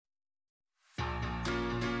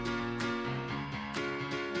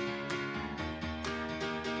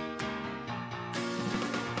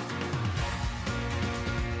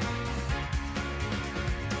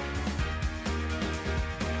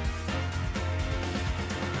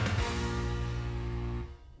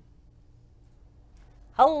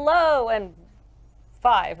Hello, and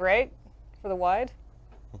 5, right? For the wide?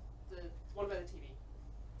 What about the TV?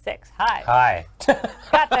 6. Hi. Hi.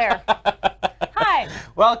 Got there. Hi.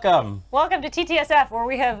 Welcome. Welcome to TTSF, where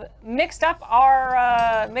we have mixed up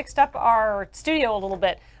our studio a little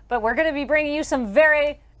bit, but we're going to be bringing you some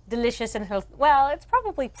very delicious and healthy. Well, it's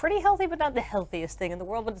probably pretty healthy, but not the healthiest thing in the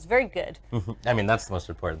world, but it's very good. I mean, that's the most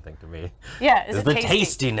important thing to me. Yeah, is the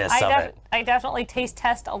tastiness of it. I definitely taste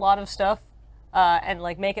test a lot of stuff and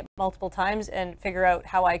like make it multiple times and figure out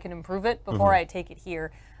how I can improve it before I take it here.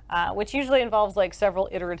 Which usually involves like several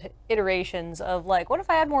iterations of like, what if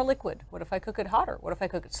I add more liquid? What if I cook it hotter? What if I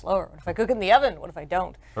cook it slower? What if I cook it in the oven? What if I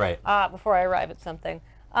don't? Right. Before I arrive at something.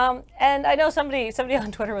 And I know somebody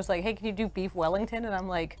on Twitter was like, hey, can you do beef Wellington? And I'm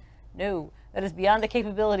like, no, that is beyond the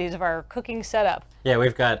capabilities of our cooking setup. Yeah,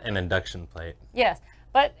 we've got an induction plate. Yes,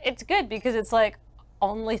 but it's good because it's like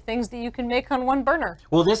only things that you can make on one burner.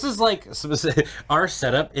 Well, this is like, our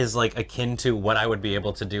setup is like akin to what I would be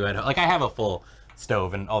able to do at home. Like I have a full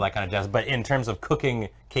stove and all that kind of jazz, but in terms of cooking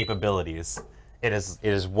capabilities, it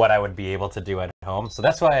is what I would be able to do at home. So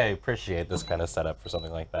that's why I appreciate this kind of setup for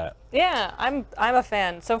something like that. Yeah, I'm a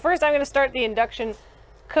fan. So first I'm going to start the induction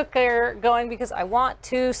cooker going because I want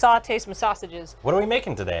to saute some sausages. What are we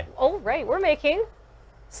making today? Oh, right, we're making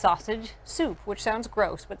sausage soup, which sounds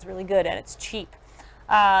gross, but it's really good and it's cheap.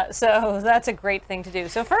 So that's a great thing to do.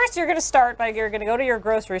 So first you're going to start by, you're going to go to your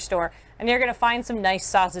grocery store and you're going to find some nice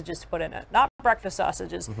sausages to put in it. Not breakfast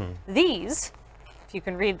sausages. These, if you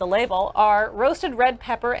can read the label, are roasted red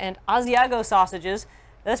pepper and Asiago sausages.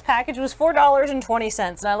 This package was $4.20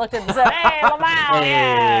 and I looked at it and said, hey, Lamau, Hey,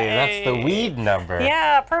 yeah. that's the weed number.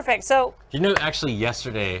 Yeah, perfect. So, you know, actually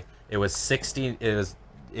yesterday it was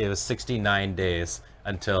 69 days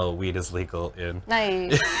until weed is legal in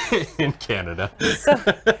in Canada. So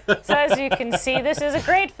as you can see, this is a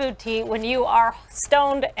great food to eat when you are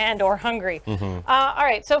stoned and or hungry. All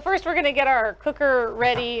right, so first we're going to get our cooker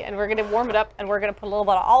ready and we're going to warm it up and we're going to put a little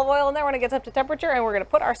bit of olive oil in there when it gets up to temperature and we're going to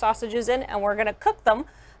put our sausages in and we're going to cook them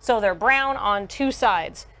so they're brown on 2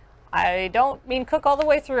 sides. I don't mean cook all the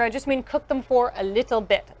way through, I just mean cook them for a little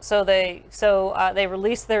bit so they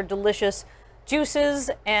release their delicious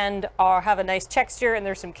juices and have a nice texture, and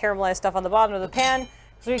there's some caramelized stuff on the bottom of the pan.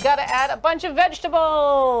 So we've got to add a bunch of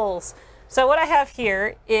vegetables. So what I have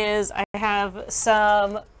here is I have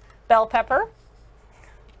some bell pepper,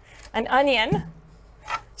 an onion,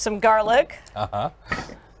 some garlic,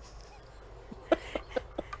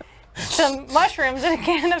 some mushrooms, and a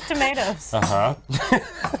can of tomatoes.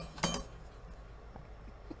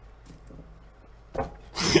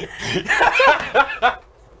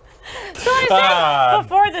 So I said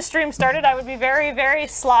before the stream started I would be very, very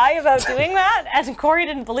sly about doing that, and Corey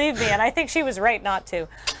didn't believe me, and I think she was right not to.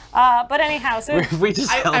 But anyhow, so we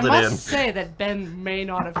just held it in. I must say that Ben may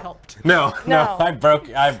not have helped. No, I broke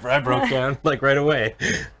down like right away.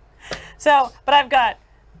 So, but I've got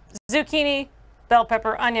zucchini, bell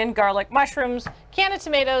pepper, onion, garlic, mushrooms, can of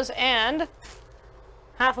tomatoes, and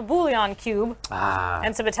half a bouillon cube,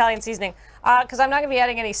 and some Italian seasoning. Because I'm not going to be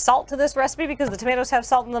adding any salt to this recipe because the tomatoes have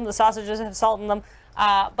salt in them, the sausages have salt in them.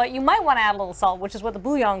 But you might want to add a little salt, which is what the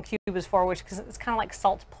bouillon cube is for, because it's kind of like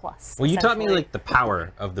salt plus. Well, you taught me like the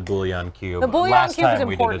power of the bouillon cube. The bouillon last cube is time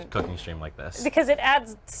important. we did a cooking stream like this. Because it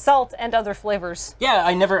adds salt and other flavors. Yeah,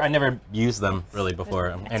 I never used them really before,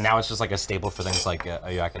 and now it's just like a staple for things like a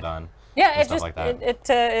yakadon. Yeah, and stuff like that. It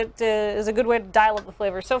is a good way to dial up the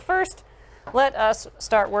flavor. So first, let us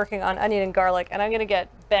start working on onion and garlic, and I'm going to get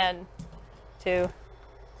Ben to... You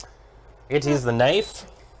get to use the knife?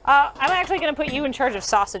 I'm actually going to put you in charge of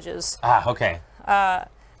sausages. Okay. How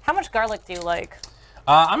much garlic do you like?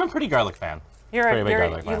 I'm a pretty garlic fan. You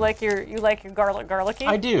like your garlic garlicky?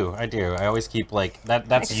 I do. I always keep like that.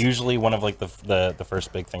 That's usually one of like the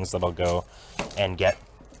first big things that I'll go and get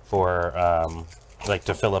for like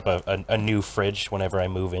to fill up a new fridge whenever I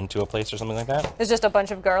move into a place or something like that. It's just a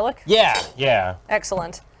bunch of garlic? Yeah.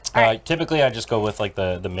 Excellent. Right. Typically I just go with like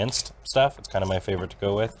the minced stuff. It's kind of my favorite to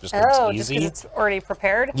go with, just 'cause it's easy. Just 'cause it's already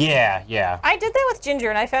prepared? Yeah. I did that with ginger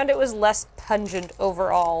and I found it was less pungent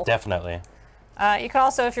overall. Definitely. You can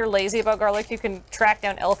also, if you're lazy about garlic, you can track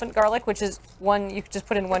down elephant garlic, which is you can just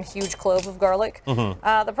put in one huge clove of garlic.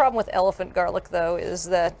 The problem with elephant garlic, though, is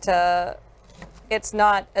that it's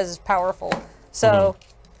not as powerful. So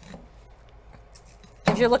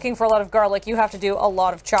if you're looking for a lot of garlic, you have to do a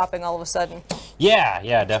lot of chopping all of a sudden.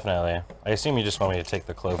 Yeah, definitely. I assume you just want me to take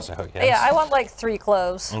the cloves out, yes? Yeah, I want like 3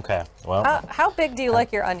 cloves. Okay, well. How big do you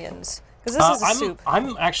like your onions? Because this is a soup.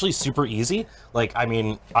 I'm actually super easy. Like, I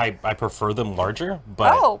mean, I prefer them larger,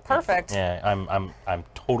 but oh, perfect. Yeah, I'm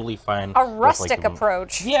totally fine. A rustic with, like,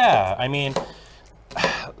 approach. Yeah, I mean,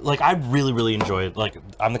 like I really enjoy it. Like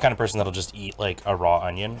I'm the kind of person that'll just eat like a raw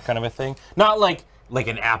onion kind of a thing. Not like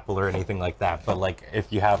an apple or anything like that, but like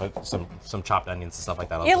if you have some chopped onions and stuff like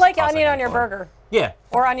that. You like onion on your burger? Yeah.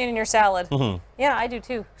 Or onion in your salad? Mm-hmm. Yeah, I do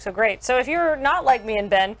too. So great. So if you're not like me and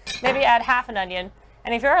Ben, maybe add half an onion.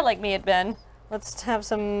 And if you are like me and Ben, let's have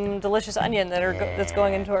some delicious onion that's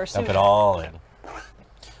going into our soup. Dump it all in.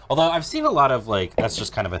 Although I've seen a lot of like, that's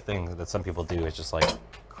just kind of a thing that some people do, is just like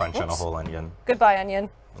crunch on a whole onion. Goodbye, onion.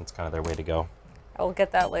 That's kind of their way to go. I will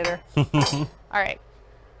get that later. All right.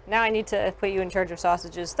 Now I need to put you in charge of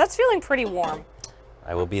sausages. That's feeling pretty warm.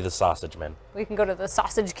 I will be the sausage man. We can go to the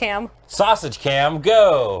sausage cam. Sausage cam,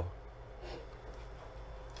 go!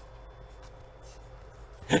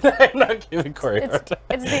 I'm not giving Corey a hard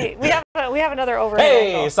time. We have another overhead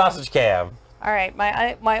Hey, angle. sausage cam. All right,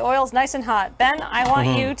 my oil's nice and hot. Ben, I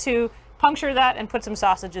want you to puncture that and put some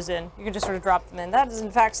sausages in. You can just sort of drop them in. That is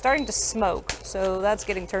in fact starting to smoke, so that's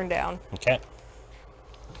getting turned down. Okay.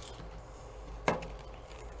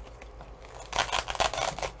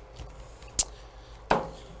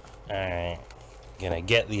 Alright, gonna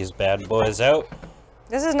get these bad boys out.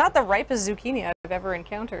 This is not the ripest zucchini I've ever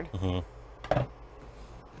encountered.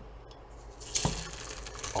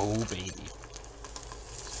 Oh, baby.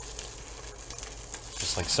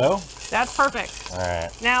 Just like so? That's perfect. Alright.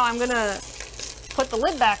 Now I'm gonna put the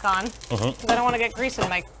lid back on, because I don't want to get grease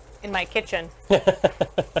in my kitchen.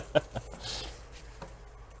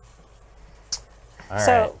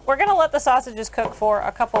 So we're gonna let the sausages cook for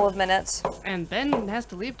a couple of minutes. And Ben has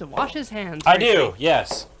to leave to wash his hands. I do,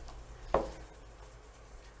 yes.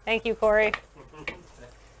 Thank you, Corey.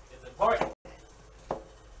 It's important.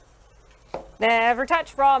 Never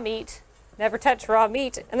touch raw meat. Never touch raw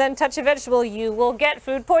meat. And then touch a vegetable, you will get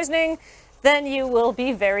food poisoning. Then you will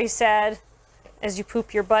be very sad as you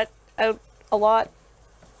poop your butt out a lot.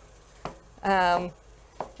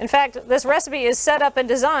 In fact, this recipe is set up and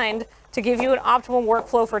designed to give you an optimal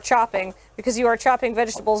workflow for chopping, because you are chopping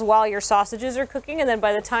vegetables while your sausages are cooking, and then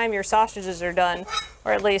by the time your sausages are done,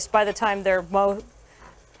 or at least by the time they're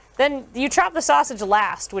then you chop the sausage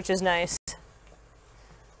last, which is nice.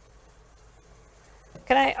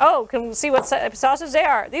 Can we see what sausage they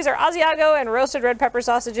are? These are Asiago and roasted red pepper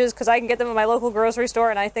sausages, because I can get them at my local grocery store,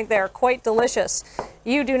 and I think they are quite delicious.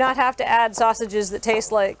 You do not have to add sausages that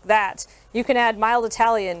taste like that. You can add mild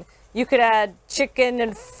Italian. You could add chicken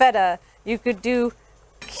and feta. You could do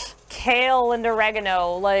kale and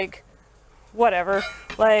oregano, like, whatever.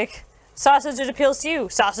 Like, sausage that appeals to you,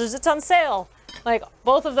 sausage that's on sale. Like,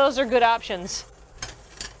 both of those are good options.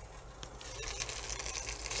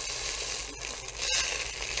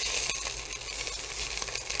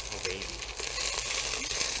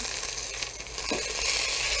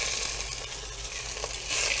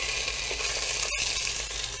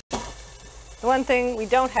 The one thing we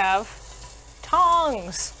don't have,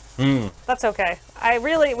 tongs. That's okay.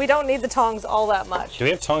 We don't need the tongs all that much. Do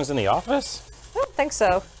we have tongs in the office? I don't think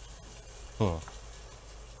so.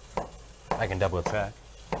 I can double check.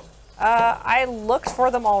 I looked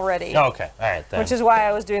for them already. Oh, okay, all right then. Which is why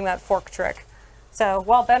I was doing that fork trick. So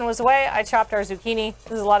while Ben was away, I chopped our zucchini.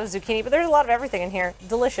 There's a lot of zucchini, but there's a lot of everything in here.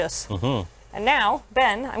 Delicious. And now,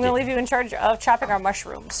 Ben, I'm going to leave you in charge of chopping our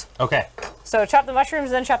mushrooms. Okay. So chop the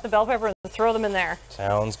mushrooms, then chop the bell pepper, and throw them in there.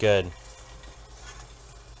 Sounds good.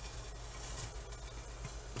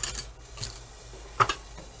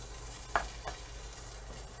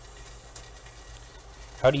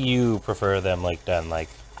 How do you prefer them, like, done? Like,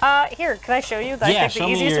 here, can I show you? I think show the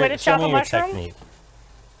me easiest your, way to chop a your mushroom? technique.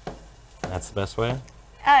 That's the best way?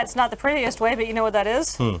 It's not the prettiest way, but you know what that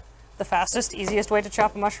is? The fastest, easiest way to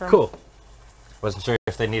chop a mushroom. Cool. Wasn't sure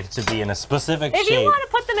if they needed to be in a specific shape. If you want to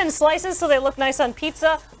put them in slices so they look nice on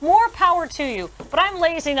pizza, more power to you. But I'm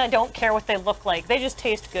lazy and I don't care what they look like. They just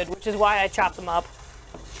taste good, which is why I chop them up.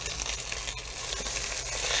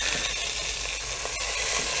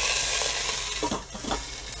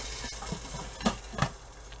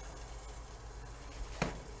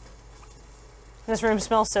 This room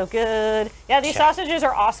smells so good. Yeah, these sausages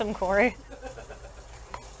are awesome, Corey.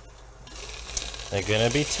 They're gonna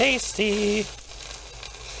be tasty.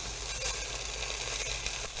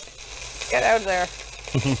 Get out of there.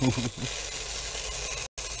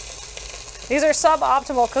 These are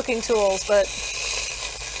suboptimal cooking tools, but...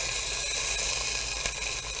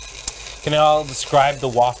 Can y'all describe the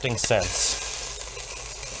wafting sense?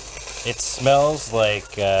 It smells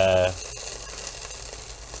like, I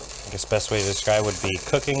guess best way to describe would be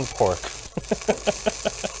cooking pork.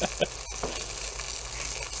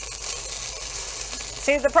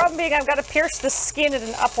 See, the problem being I've got to pierce the skin at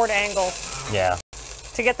an upward angle. Yeah.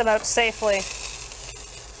 To get them out safely.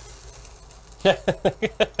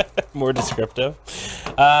 More descriptive.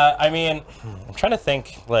 I mean, I'm trying to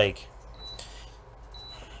think, like,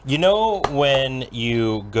 you know when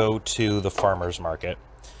you go to the farmer's market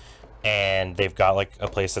and they've got like a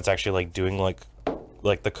place that's actually like doing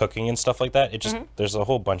like the cooking and stuff like that, it just there's a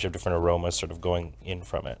whole bunch of different aromas sort of going in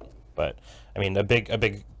from it. But I mean, a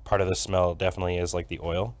big part of the smell definitely is like the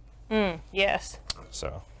oil. Yes.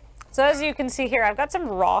 So as you can see here, I've got some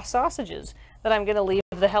raw sausages that I'm going to leave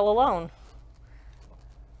the hell alone.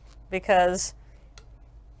 Because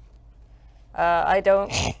I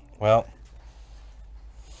don't... Well...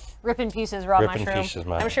 Rip in pieces raw Rip in mushroom. pieces,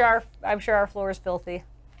 I'm sure our floor is filthy.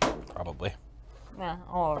 Probably. Yeah,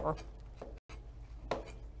 all over.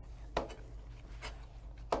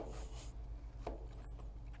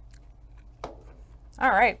 All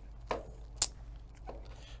right.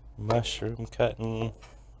 Mushroom cutting.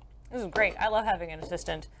 This is great. I love having an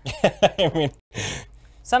assistant. I mean...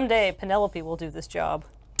 Someday Penelope will do this job.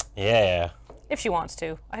 Yeah. If she wants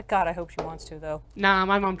to. God, I hope she wants to, though. Nah,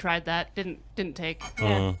 my mom tried that. Didn't take.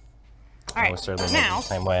 Yeah. All right. I was certainly now, the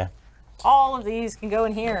same way. all of these can go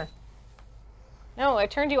in here. No, I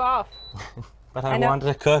turned you off. But I wanted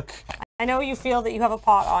to cook. I know you feel that you have a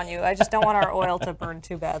pot on you. I just don't want our oil to burn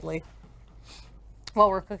too badly. Well,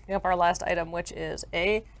 we're cooking up our last item, which is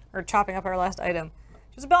chopping up our last item.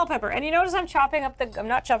 Just a bell pepper. And you notice I'm not chopping up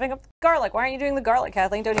the garlic. Why aren't you doing the garlic,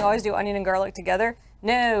 Kathleen? Don't you always do onion and garlic together?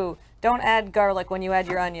 No, don't add garlic when you add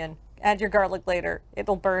your onion. Add your garlic later.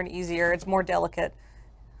 It'll burn easier. It's more delicate.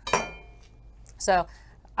 So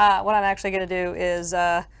what I'm actually going to do is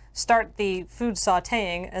start the food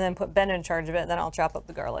sauteing and then put Ben in charge of it, and then I'll chop up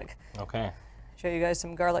the garlic. Okay. Show you guys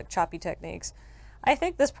some garlic choppy techniques. I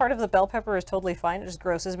think this part of the bell pepper is totally fine. It just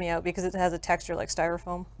grosses me out because it has a texture like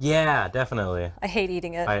styrofoam. Yeah, definitely. I hate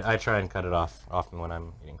eating it. I try and cut it off often when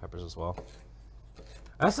I'm eating peppers as well.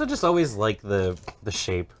 I also just always like the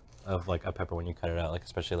shape of like a pepper when you cut it out, like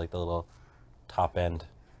especially like the little top end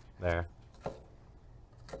there.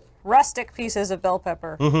 Rustic pieces of bell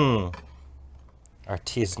pepper. Mm-hmm.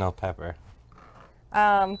 Artisanal pepper.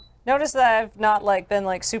 Notice that I've not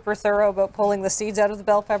been super thorough about pulling the seeds out of the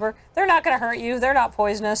bell pepper. They're not going to hurt you. They're not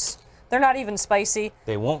poisonous. They're not even spicy.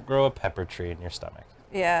 They won't grow a pepper tree in your stomach.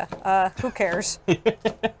 Yeah, who cares?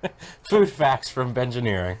 Food facts from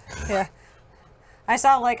Bengineering. Yeah. I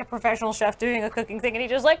saw a professional chef doing a cooking thing, and he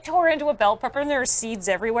just tore into a bell pepper, and there were seeds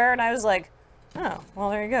everywhere, and I was like, oh,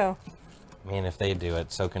 well, there you go. I mean, if they do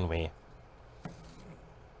it, so can we.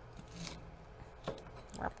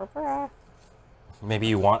 Maybe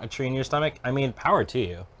you want a tree in your stomach? I mean, power to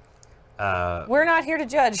you. We're not here to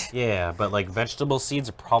judge. Yeah, but vegetable seeds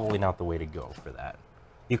are probably not the way to go for that.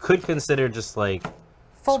 You could consider just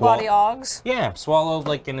full body Oggs. Yeah, swallow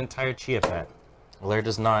an entire chia pet. Blair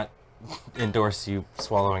does not endorse you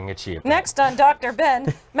swallowing a chia pet. Next on Dr.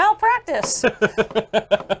 Ben, malpractice.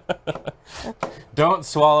 Don't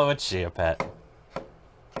swallow a chia pet.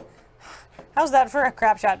 How's that for a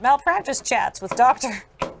crap shot? Malpractice chats with Doctor.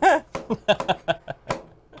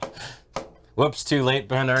 Whoops, too late.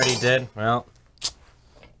 Ben already did. Well.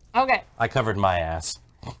 Okay. I covered my ass.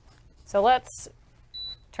 So let's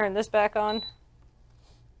turn this back on.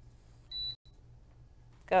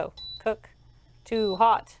 Go. Cook. Too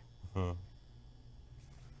hot. Mm-hmm.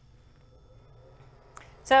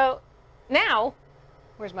 So now,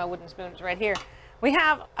 where's my wooden spoon? It's right here. We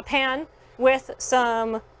have a pan with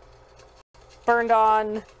some burned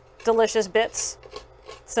on delicious bits,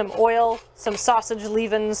 some oil, some sausage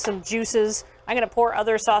leavings, some juices. I'm going to pour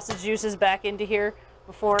other sausage juices back into here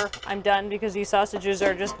before I'm done because these sausages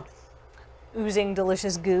are just oozing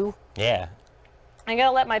delicious goo. Yeah. I'm going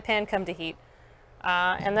to let my pan come to heat.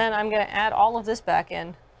 And then I'm going to add all of this back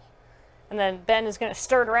in. And then Ben is going to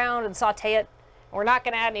stir it around and saute it. We're not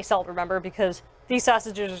going to add any salt, remember, because these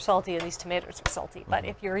sausages are salty and these tomatoes are salty. But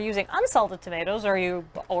if you're using unsalted tomatoes or you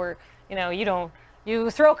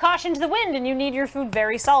throw caution to the wind and you need your food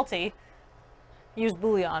very salty, use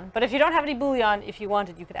bouillon. But if you don't have any bouillon, if you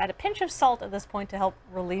wanted, you could add a pinch of salt at this point to help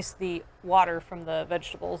release the water from the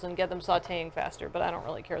vegetables and get them sauteing faster. But I don't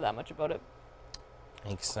really care that much about it.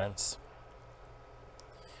 Makes sense.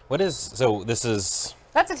 What is, so this is...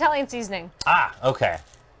 That's Italian seasoning. Ah, okay.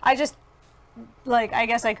 I just, I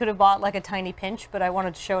guess I could have bought a tiny pinch, but I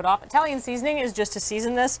wanted to show it off. Italian seasoning is just to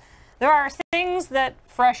season this. There are things that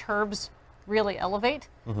fresh herbs really elevate.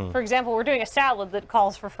 Mm-hmm. For example, we're doing a salad that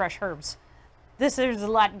calls for fresh herbs. There's a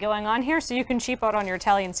lot going on here, so you can cheap out on your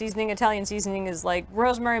Italian seasoning. Italian seasoning is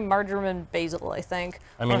rosemary, marjoram, and basil, I think.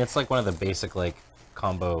 I mean, it's one of the basic,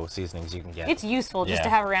 combo seasonings you can get. It's useful just to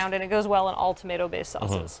have around, and it goes well in all tomato-based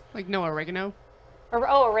sauces. Mm-hmm. No oregano?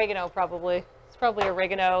 Oregano, probably. It's probably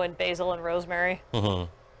oregano and basil and rosemary. I'm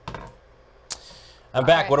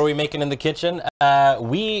back. right. What are we making in the kitchen?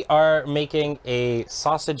 We are making a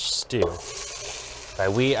sausage stew. By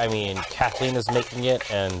we, I mean Kathleen is making it,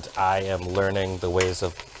 and I am learning the ways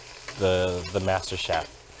of the master chef.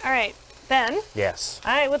 All right, Ben. Yes.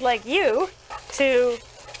 I would like you to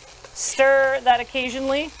stir that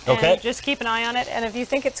occasionally, and Okay. just keep an eye on it. And if you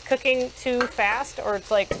think it's cooking too fast, or it's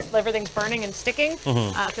like everything's burning and sticking,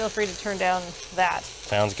 feel free to turn down that.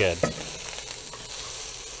 Sounds good.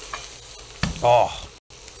 Oh,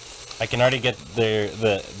 I can already get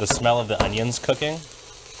the smell of the onions cooking,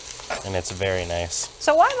 and it's very nice.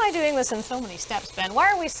 So why am I doing this in so many steps, Ben?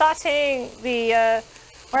 Why are we sautéing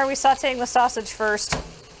the sausage first?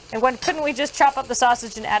 And couldn't we just chop up the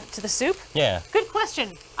sausage and add it to the soup? Yeah. Good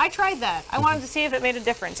question. I tried that. I wanted to see if it made a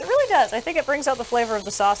difference. It really does. I think it brings out the flavor of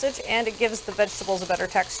the sausage, and it gives the vegetables a better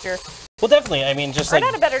texture. Well, definitely. I mean, just Or like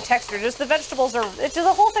not a better texture, just the vegetables are,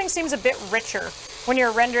 the whole thing seems a bit richer when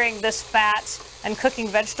you're rendering this fat and cooking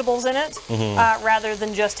vegetables in it, rather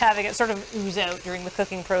than just having it sort of ooze out during the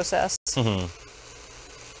cooking process.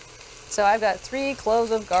 So I've got 3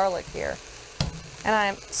 cloves of garlic here, and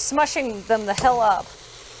I'm smushing them the hell up.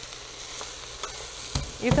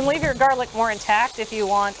 You can leave your garlic more intact if you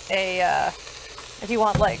want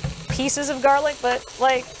like pieces of garlic, but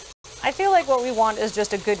like I feel like what we want is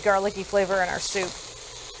just a good garlicky flavor in our soup.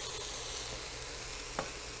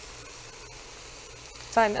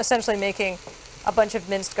 So I'm essentially making a bunch of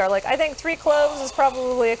minced garlic. I think 3 cloves is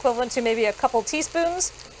probably equivalent to maybe a couple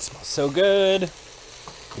teaspoons. it smells so good.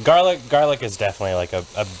 Garlic is definitely like a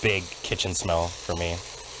big kitchen smell for me.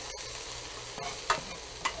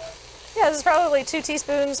 Yeah, this is probably 2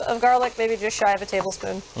 teaspoons of garlic, maybe just shy of a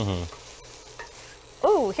tablespoon.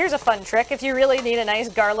 Ooh, here's a fun trick. If you really need a nice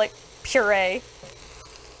garlic puree,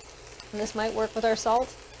 and this might work with our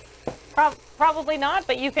salt. Probably not,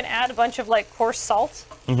 but you can add a bunch of like coarse salt.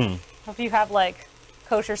 If you have like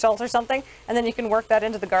kosher salt or something, and then you can work that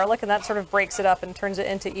into the garlic, and that sort of breaks it up and turns it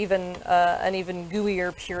into an even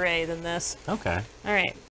gooier puree than this. Okay. All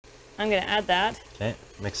right, I'm gonna add that. Okay,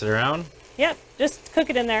 mix it around. Yep, just cook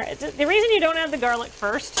it in there. The reason you don't add the garlic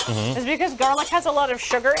first is because garlic has a lot of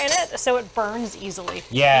sugar in it, so it burns easily.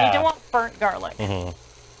 Yeah. And you don't want burnt garlic.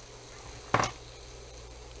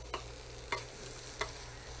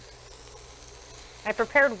 I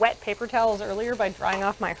prepared wet paper towels earlier by drying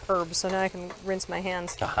off my herbs, so now I can rinse my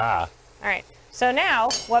hands. Aha. All right, so now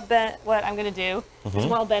what I'm gonna do is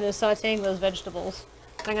while Ben is sauteing those vegetables,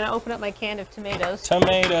 I'm gonna open up my can of tomatoes.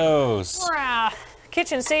 Tomatoes. Hurrah!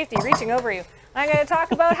 Kitchen safety reaching over you. I'm going to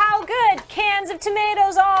talk about how good cans of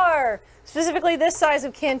tomatoes are. Specifically this size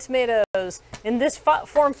of canned tomatoes in this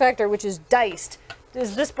form factor, which is diced.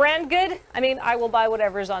 Is this brand good? I mean, I will buy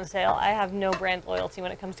whatever is on sale. I have no brand loyalty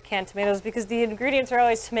when it comes to canned tomatoes because the ingredients are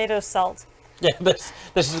always tomato salt. Yeah,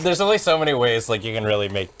 there's only so many ways like you can really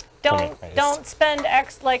make. Don't spend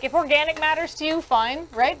like if organic matters to you, fine,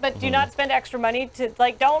 right? But do not spend extra money to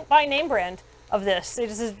like don't buy name brand of this. It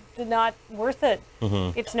is not worth it.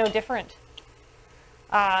 It's no different.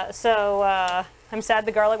 So I'm sad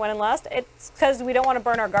the garlic went in last. It's because we don't want to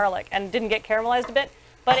burn our garlic and it didn't get caramelized a bit,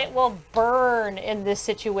 but it will burn in this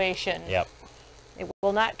situation. Yep. It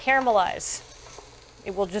will not caramelize.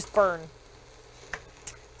 It will just burn.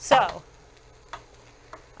 So,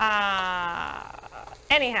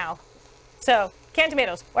 anyhow, so canned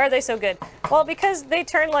tomatoes, why are they so good? Well, because they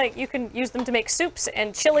turn like, you can use them to make soups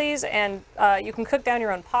and chilies, and you can cook down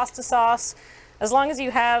your own pasta sauce. As long as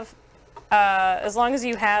you have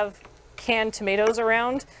canned tomatoes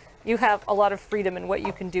around, you have a lot of freedom in what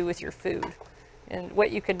you can do with your food and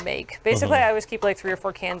what you can make. Basically, I always keep like 3 or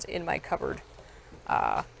 4 cans in my cupboard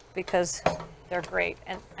because they're great,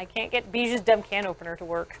 and I can't get Biju's dumb can opener to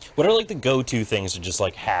work. What are like the go-to things to just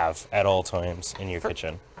like have at all times in your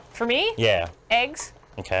kitchen? For me? Yeah. Eggs,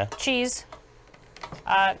 Okay. cheese,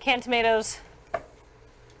 canned tomatoes.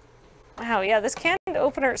 Wow, yeah, this canned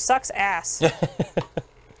opener sucks ass.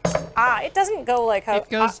 It doesn't go like how... It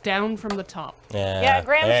goes down from the top. Yeah. Yeah,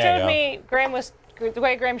 Graham there you showed go. me, the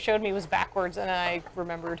way Graham showed me was backwards, and I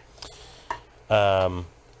remembered. Yeah,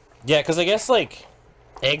 because I guess like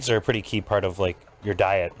eggs are a pretty key part of like your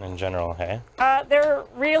diet in general, hey? They're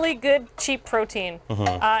really good, cheap protein,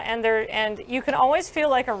 and you can always feel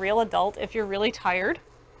like a real adult if you're really tired,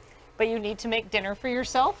 but you need to make dinner for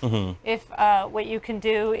yourself. If what you can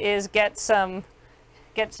do is get some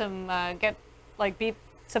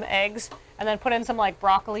eggs, and then put in some like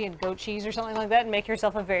broccoli and goat cheese or something like that, and make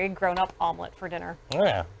yourself a very grown-up omelet for dinner. Oh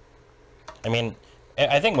yeah. I mean,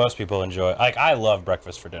 I think most people enjoy. Like, I love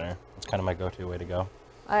breakfast for dinner. It's kind of my go-to way to go.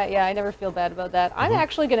 Yeah, I never feel bad about that. I'm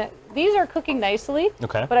actually gonna, these are cooking nicely,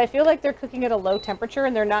 Okay. but I feel like they're cooking at a low temperature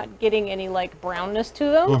and they're not getting any like brownness to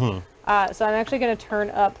them. So I'm actually gonna turn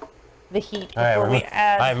up the heat before we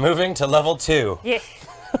add. I'm moving to level 2. Yeah.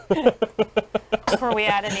 Before we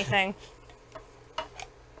add anything.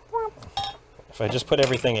 If I just put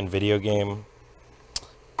everything in video game,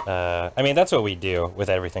 I mean, that's what we do with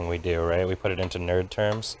everything we do, right? We put it into nerd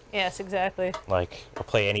terms. Yes, exactly. Like,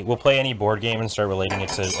 we'll play any board game and start relating it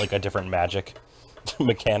to like a different magic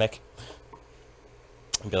mechanic.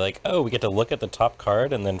 And be like, oh, we get to look at the top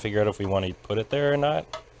card and then figure out if we want to put it there or not.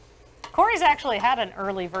 Corey's actually had an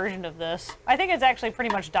early version of this. I think it's actually pretty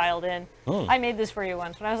much dialed in. I made this for you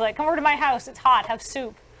once when I was like, come over to my house, it's hot, have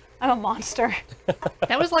soup. I'm a monster.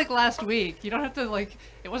 That was like last week. You don't have to like,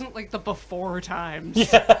 it wasn't like the before times.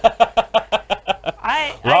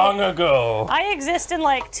 Long ago. I exist in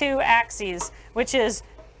like 2 axes, which is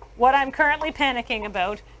what I'm currently panicking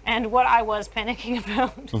about and what I was panicking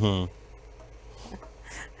about.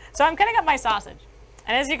 So I'm cutting up my sausage.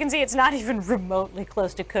 And as you can see, it's not even remotely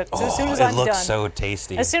close to cooked. So as soon as I'm done, it looks so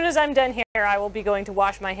tasty. As soon as I'm done here, I will be going to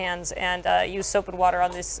wash my hands and use soap and water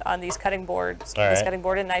on these cutting boards, this cutting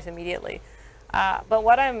board and knife immediately. But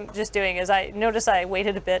what I'm just doing is I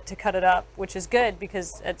waited a bit to cut it up, which is good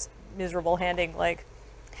because it's miserable handling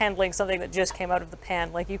something that just came out of the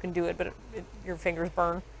pan. Like you can do it, but your fingers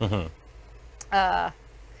burn. And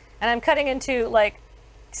I'm cutting into like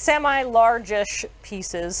semi-large-ish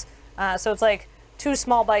pieces. So it's like 2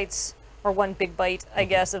 small bites or 1 big bite, I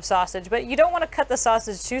guess, of sausage. But you don't want to cut the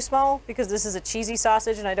sausage too small because this is a cheesy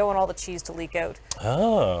sausage and I don't want all the cheese to leak out.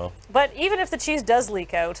 Oh. But even if the cheese does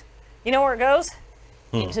leak out, you know where it goes?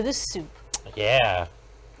 Into the soup. Yeah.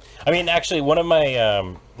 I mean, actually, one of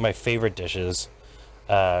my my favorite dishes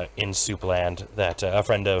in Soupland that a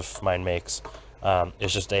friend of mine makes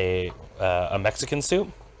is just a Mexican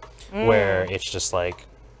soup where it's just like,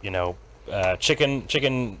 you know,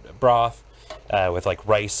 chicken broth with like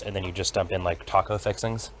rice, and then you just dump in like taco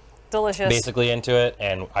fixings. Delicious. Basically into it,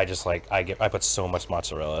 and I just like I put so much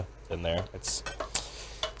mozzarella in there. It's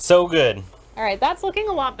so good. All right, that's looking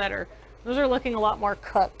a lot better. Those are looking a lot more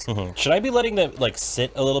cooked. Should I be letting them like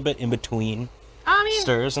sit a little bit in between I mean,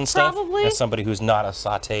 stirs and stuff? probably. As somebody who's not a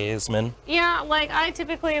sautéisman. Yeah, like I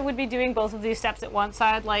typically would be doing both of these steps at once.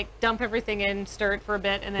 I'd like dump everything in, stir it for a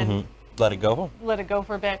bit, and then Let it go. let it go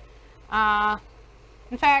for a bit.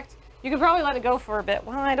 In fact, you could probably let it go for a bit.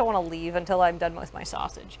 Well, I don't want to leave until I'm done with my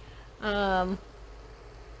sausage. I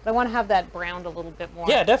want to have that browned a little bit more.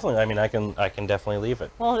 Yeah, definitely. I mean, I can definitely leave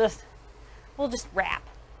it. We'll just wrap.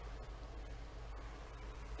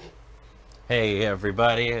 Hey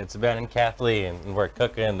everybody, it's Ben and Kathleen, and we're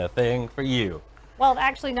cooking a thing for you. Well,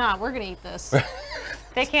 actually not. We're gonna eat this.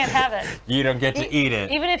 They can't have it. You don't get to eat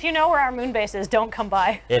it. Even if you know where our moon base is, don't come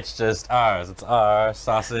by. It's just ours. It's our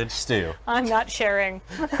sausage stew. I'm not sharing.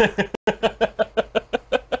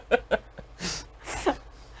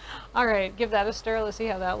 All right, give that a stir. Let's see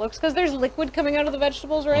how that looks. Because there's liquid coming out of the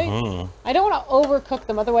vegetables, right? I don't want to overcook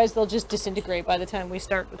them, otherwise they'll just disintegrate by the time we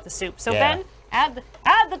start with the soup. So Ben, add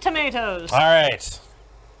the tomatoes. All right.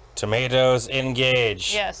 Tomatoes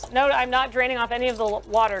engage. Yes. No, I'm not draining off any of the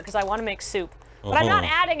water because I want to make soup. But I'm not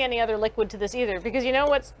adding any other liquid to this either, because you know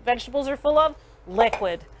what vegetables are full of?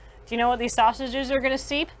 Liquid. Do you know what these sausages are going to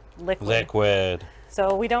seep? Liquid. Liquid.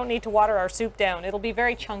 So we don't need to water our soup down. It'll be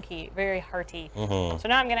very chunky, very hearty. So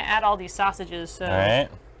now I'm going to add all these sausages. So all right.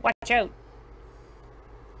 Watch out.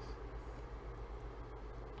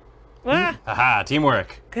 Ah, Aha,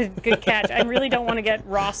 teamwork. good catch. I really don't want to get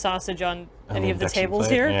raw sausage on any of the tables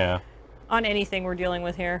here. Yeah. On anything we're dealing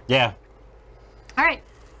with here. Yeah. All right.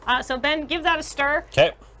 So Ben, give that a stir.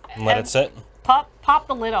 Okay. Let it sit. Pop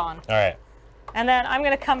the lid on. All right. And then I'm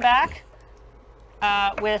going to come back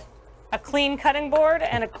with a clean cutting board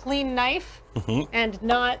and a clean knife and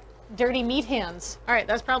not dirty meat hands. All right,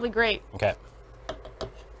 that's probably great. Okay.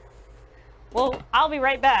 Well, I'll be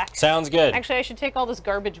right back. Sounds good. Actually, I should take all this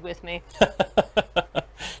garbage with me. Do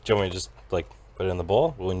you want me to just like put it in the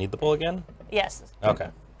bowl? Will we need the bowl again? Yes. Okay.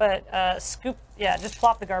 But just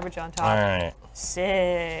plop the garbage on top. All right.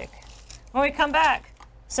 Sick. When we come back,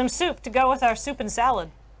 some soup to go with our soup and salad.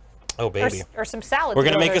 Oh, baby. Or some salad. We're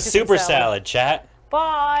going to make a super salad, chat.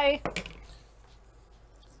 Bye.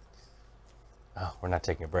 Oh, we're not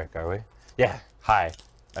taking a break, are we? Yeah. Hi.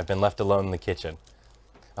 I've been left alone in the kitchen.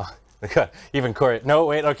 Oh, even Corey. No,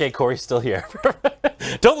 wait. Okay, Corey's still here.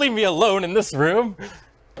 Don't leave me alone in this room.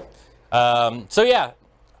 So yeah,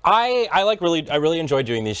 I really enjoy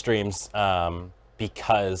doing these streams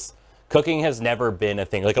because cooking has never been a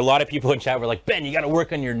thing. Like a lot of people in chat were like, Ben, you got to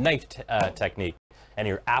work on your knife technique, and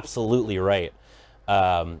you're absolutely right.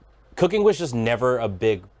 Cooking was just never a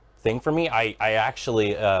big thing for me. I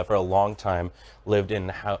actually, for a long time, lived in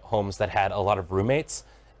homes that had a lot of roommates,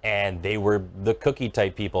 and they were the cookie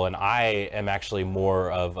type people, and I am actually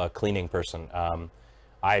more of a cleaning person.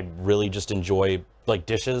 I really just enjoy like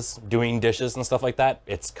doing dishes and stuff like that.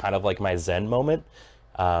 It's kind of like my Zen moment.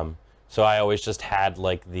 So I always just had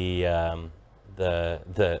like the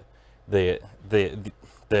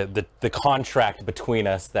contract between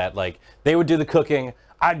us that like they would do the cooking,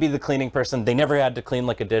 I'd be the cleaning person. They never had to clean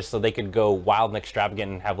like a dish, so they could go wild and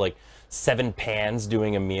extravagant and have like 7 pans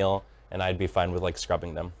doing a meal, and I'd be fine with like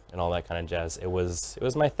scrubbing them and all that kind of jazz. It was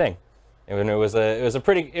my thing. It was a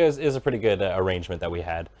pretty good arrangement that we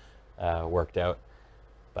had worked out.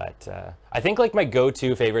 But I think like my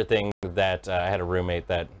go-to favorite thing that I had a roommate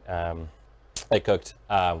that I cooked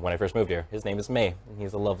when I first moved here. His name is May, and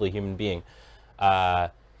he's a lovely human being.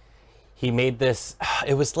 He made this.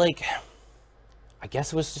 It was like, I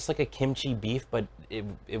guess it was just like a kimchi beef, but it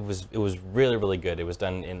was really, really good. It was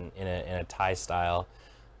done in a Thai style.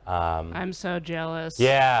 I'm so jealous.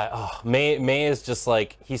 Yeah, oh, May is just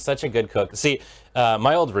like, he's such a good cook. See,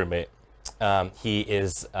 my old roommate, he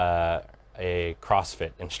is a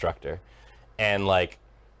CrossFit instructor, and like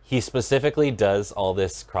he specifically does all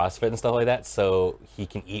this CrossFit and stuff like that so he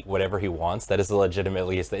can eat whatever he wants. That is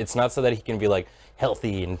legitimately, it's not so that he can be like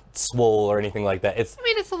healthy and swole or anything like that. It's, I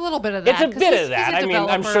mean, it's a little bit of that. it's a bit of that. I mean,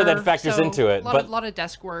 I'm sure that factors into it. But a lot of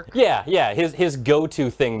desk work. Yeah. His go-to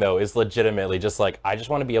thing though is legitimately just like, I just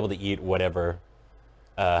want to be able to eat whatever,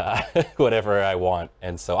 whatever I want,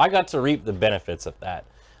 and so I got to reap the benefits of that.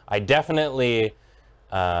 I definitely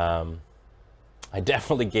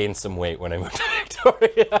gained some weight when I moved to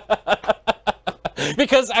Victoria.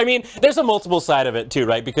 Because, I mean, there's a multiple side of it too,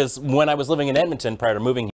 right? Because when I was living in Edmonton prior to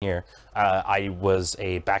moving here, I was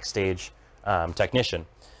a backstage technician.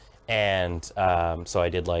 And so I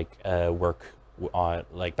did like work on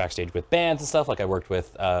like backstage with bands and stuff. Like I worked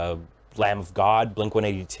with Lamb of God,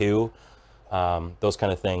 Blink-182, those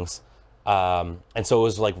kind of things. And so it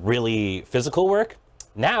was like really physical work.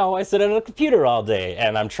 Now I sit at a computer all day,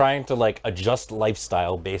 and I'm trying to like adjust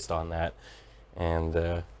lifestyle based on that, and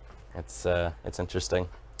it's interesting.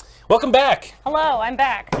 Welcome back. Hello, I'm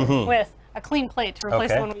back with a clean plate to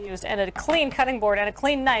replace the one we used, and a clean cutting board and a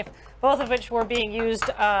clean knife, both of which were being used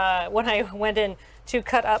when I went in to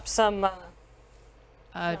cut up some.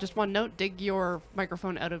 Just one note: dig your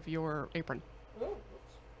microphone out of your apron.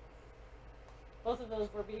 Both of those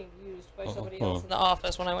were being used by somebody else in the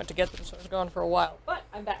office when I went to get them, so I was gone for a while. But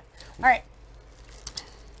I'm back. All right.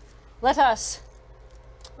 Let us.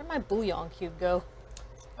 Where'd my bouillon cube go?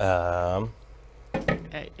 I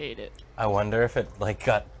ate it. I wonder if it like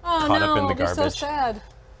got caught up in the garbage. I'll be so sad.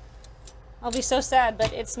 I'll be so sad,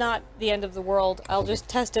 but it's not the end of the world. I'll just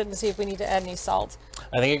test it and see if we need to add any salt.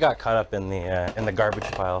 I think it got caught up in the garbage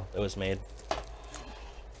pile that was made.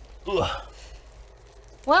 Ugh.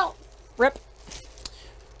 Well, rip.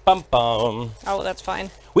 Bum bum. Oh, that's fine.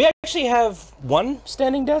 We actually have one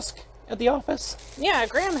standing desk at the office. Yeah,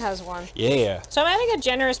 Graham has one. Yeah. So I'm adding a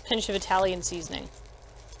generous pinch of Italian seasoning.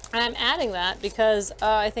 And I'm adding that because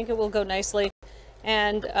I think it will go nicely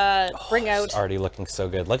and bring out... It's already looking so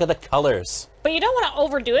good. Look at the colors. But you don't want to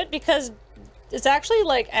overdo it because it's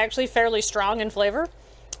actually fairly strong in flavor.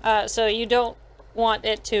 So you don't want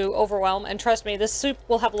it to overwhelm. And trust me, this soup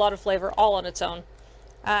will have a lot of flavor all on its own.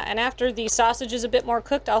 And after the sausage is a bit more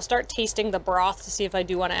cooked, I'll start tasting the broth to see if I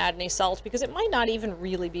do want to add any salt, because it might not even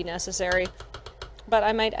really be necessary, but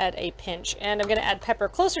I might add a pinch. And I'm going to add pepper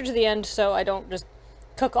closer to the end so I don't just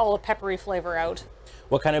cook all the peppery flavor out.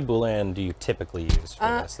 What kind of bouillon do you typically use for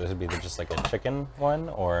this? This would be just like a chicken one,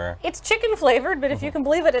 or? It's chicken flavored, but if you can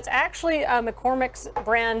believe it, it's actually McCormick's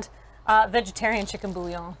brand vegetarian chicken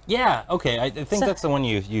bouillon. Yeah, okay. I think that's the one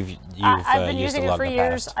you've I've been using it for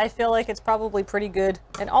years. I feel like it's probably pretty good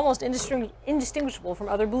and almost indistinguishable from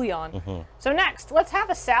other bouillon. So next, let's have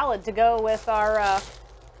a salad to go with our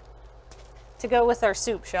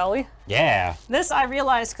soup, shall we? Yeah. This I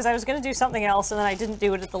realized because I was going to do something else and then I didn't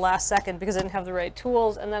do it at the last second because I didn't have the right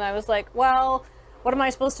tools, and then I was like, well, what am I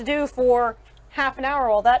supposed to do for half an hour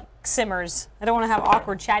while that simmers? I don't want to have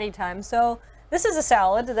awkward chatty time. So this is a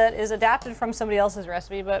salad that is adapted from somebody else's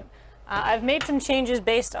recipe, but I've made some changes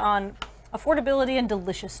based on affordability and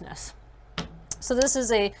deliciousness. So this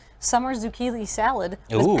is a summer zucchini salad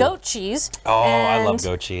with goat cheese. Oh, I love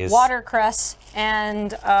goat cheese. Watercress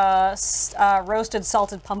and roasted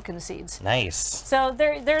salted pumpkin seeds. Nice. So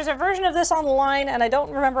there's a version of this on the line, and I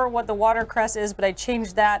don't remember what the watercress is, but I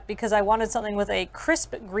changed that because I wanted something with a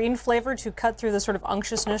crisp green flavor to cut through the sort of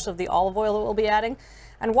unctuousness of the olive oil that we'll be adding.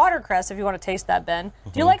 And watercress, if you want to taste that, Ben.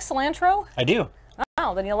 Do you like cilantro? I do.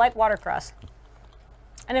 Oh, then you'll like watercress.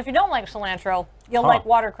 And if you don't like cilantro, you'll like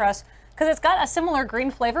watercress because it's got a similar green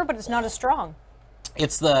flavor, but it's not as strong. And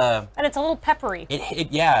it's a little peppery.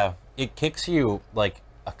 It kicks you like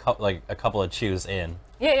a couple of chews in.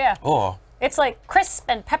 Yeah. Oh. It's like crisp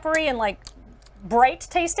and peppery and like bright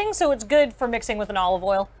tasting, so it's good for mixing with an olive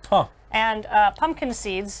oil. Huh. And pumpkin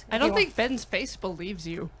seeds. I don't think Ben's face believes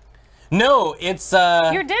you. No, it's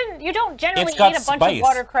You don't generally eat a bunch of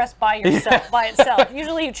watercress by itself.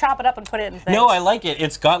 Usually you chop it up and put it in things. No, I like it.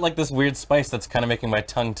 It's got like this weird spice that's kind of making my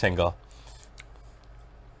tongue tingle.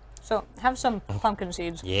 So have some pumpkin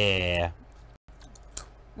seeds. Yeah.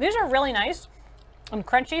 These are really nice and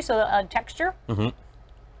crunchy, so the texture.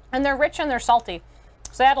 And they're rich and they're salty.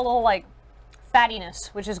 So they add a little like fattiness,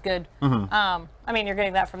 which is good. I mean, you're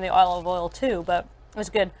getting that from the olive oil too, but it's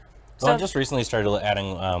good. So I just recently started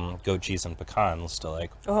adding goat cheese and pecans to like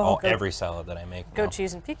every salad that I make. Goat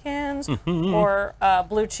cheese and pecans, or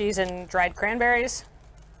blue cheese and dried cranberries.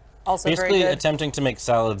 Also basically very good. Attempting to make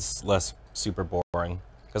salads less super boring.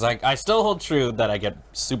 Because I still hold true that I get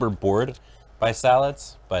super bored by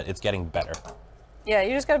salads, but it's getting better. Yeah,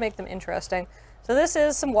 you just got to make them interesting. So this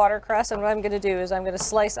is some watercress, and what I'm going to do is I'm going to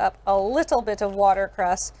slice up a little bit of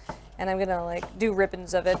watercress, and I'm going to like do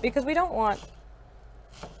ribbons of it because we don't want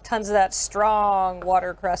tons of that strong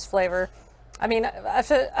watercress flavor. I mean,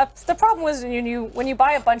 the problem was when you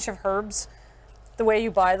buy a bunch of herbs, the way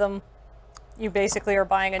you buy them, you basically are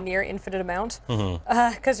buying a near infinite amount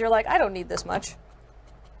because you're like, I don't need this much.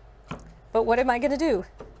 But what am I going to do?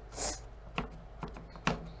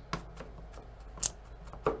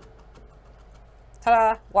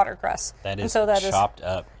 Ta-da! Watercress. That is chopped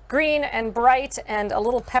up. Green and bright and a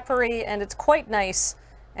little peppery, and it's quite nice.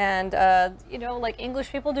 And, you know, like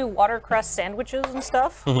English people do watercress sandwiches and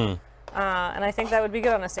stuff. And I think that would be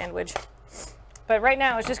good on a sandwich. But right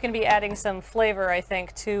now it's just going to be adding some flavor, I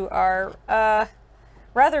think, to our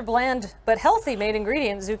rather bland but healthy main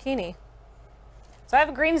ingredient, zucchini. So I have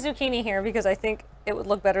a green zucchini here because I think it would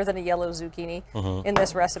look better than a yellow zucchini in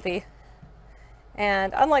this recipe.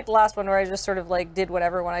 And unlike the last one where I just sort of like did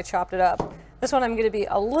whatever when I chopped it up, this one I'm going to be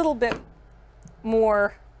a little bit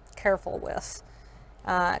more careful with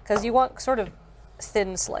because you want sort of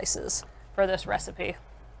thin slices for this recipe.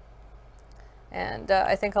 And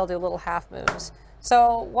I think I'll do little half moons.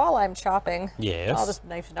 So while I'm chopping, oh, this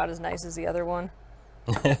knife's not as nice as the other one.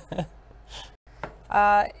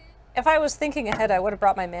 If I was thinking ahead, I would have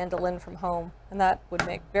brought my mandolin from home, and that would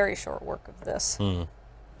make very short work of this. I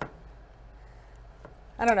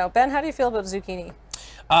don't know. Ben, how do you feel about zucchini?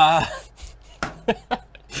 I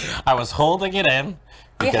was holding it in.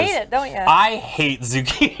 You hate it, don't you? I hate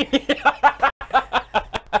zucchini.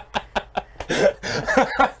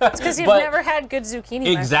 It's because you've never had good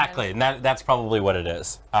zucchini. Exactly, and that's probably what it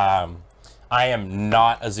is. I am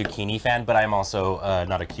not a zucchini fan, but I'm also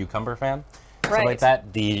not a cucumber fan. Right. So like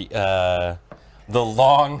that, the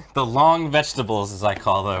long vegetables, as I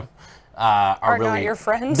call them, are really not your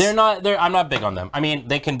friends. They're not. I'm not big on them. I mean,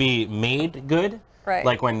 they can be made good. Right.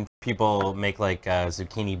 Like when people make like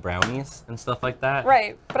zucchini brownies and stuff like that.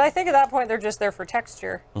 Right. But I think at that point they're just there for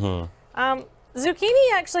texture.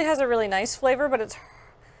 Zucchini actually has a really nice flavor, but it's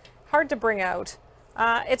hard to bring out.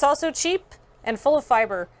 It's also cheap and full of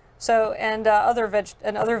fiber. So and other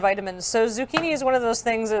vitamins. So zucchini is one of those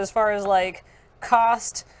things as far as like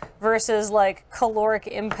cost versus like caloric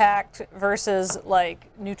impact versus like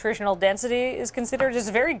nutritional density is considered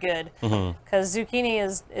just very good because zucchini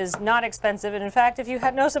is not expensive, and in fact if you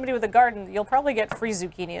know somebody with a garden, you'll probably get free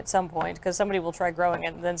zucchini at some point because somebody will try growing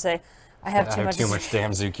it and then say, I have too much damn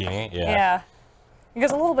zucchini. Yeah,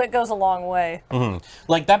 because a little bit goes a long way.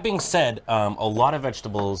 Like that being said, a lot of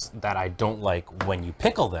vegetables that I don't like when you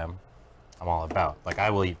pickle them, I'm all about. Like I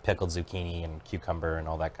will eat pickled zucchini and cucumber and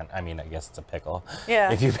all that kind. I mean, I guess it's a pickle.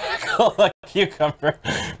 Yeah. If you pickle a cucumber,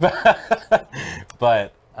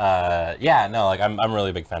 but yeah, no, like I'm really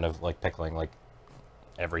a big fan of like pickling like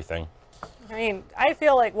everything. I mean, I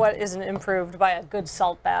feel like what isn't improved by a good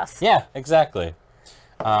salt bath. Yeah, exactly.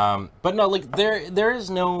 But no, like there is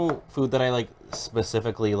no food that I like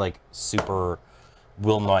specifically like super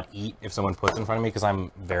will not eat if someone puts in front of me because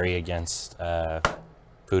I'm very against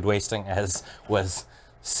food wasting, as was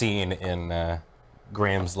seen in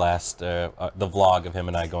Graham's last the vlog of him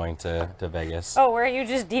and I going to Vegas. Oh, where you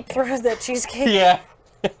just deep throated that cheesecake? Yeah.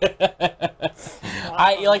 Wow.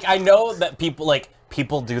 I know that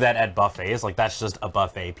people do that at buffets. Like that's just a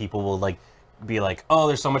buffet. People will like be like, oh,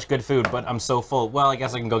 there's so much good food, but I'm so full. Well, I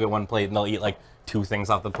guess I can go get one plate, and they'll eat like 2 things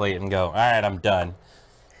off the plate and go, all right, I'm done.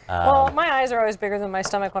 Well, my eyes are always bigger than my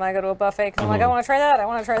stomach when I go to a buffet because I'm like, I want to try that, I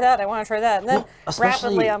want to try that, I want to try that, and then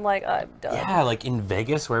rapidly I'm like, I'm done. Yeah, like in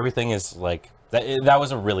Vegas where everything is like that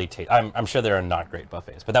was a really I'm sure there are not great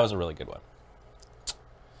buffets, but that was a really good one.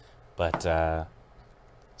 But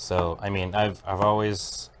so I mean,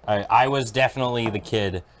 I was definitely the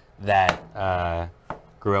kid that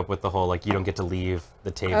grew up with the whole like you don't get to leave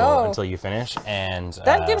the table until you finish, and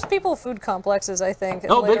that gives people food complexes, I think.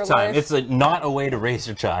 In big time. life. It's not a way to raise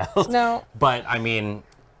your child. No. But I mean,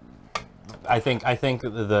 I think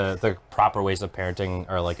the proper ways of parenting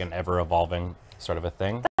are like an ever evolving sort of a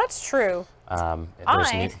thing. That's true.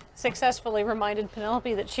 I successfessly reminded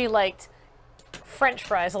Penelope that she liked French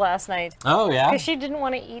fries last night. Oh yeah. Because she didn't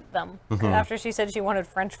want to eat them after she said she wanted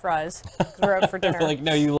French fries because we're out for dinner. Like,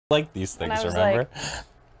 no, you like these things, and I was remember? like,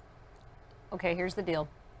 okay, here's the deal.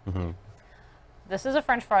 This is a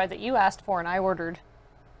French fry that you asked for and I ordered,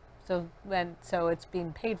 so it's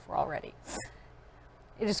being paid for already.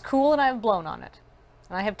 It is cool and I have blown on it,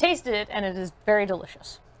 and I have tasted it and it is very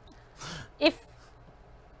delicious. If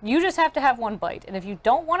you just have to have one bite, and if you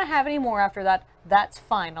don't want to have any more after that, that's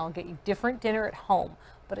fine. I'll get you different dinner at home,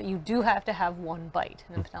 but you do have to have one bite.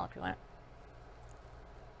 And then Penelope went,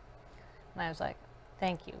 and I was like,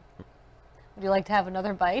 thank you. Would you like to have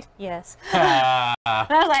another bite? Yes. And I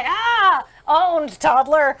was like, owned,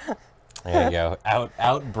 toddler. There you go.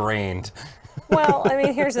 Outbrained. Well, I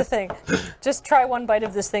mean, here's the thing. Just try one bite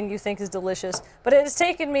of this thing you think is delicious. But it has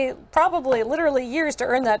taken me probably literally years to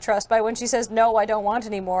earn that trust by when she says, no, I don't want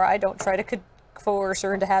any more. I don't try to coerce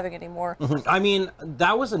her into having any more. I mean,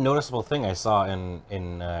 that was a noticeable thing I saw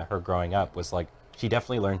in her growing up was like, she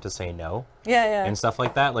definitely learned to say no. Yeah. And stuff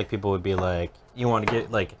like that. Like people would be like, you want to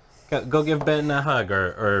get like, go give Ben a hug,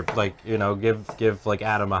 or like, you know, give like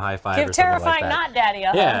Adam a high five. Give or something terrifying like that. not daddy a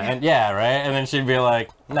hug. Yeah, right. And then she'd be like,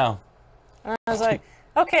 no. And I was like,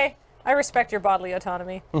 okay, I respect your bodily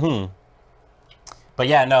autonomy. But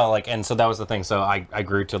yeah, no, like, and so that was the thing. So I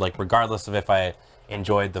grew to like, regardless of if I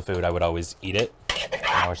enjoyed the food, I would always eat it. And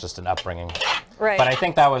that was just an upbringing. Right. But I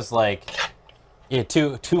think that was like, yeah,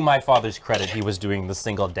 to my father's credit, he was doing the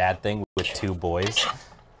single dad thing with 2 boys.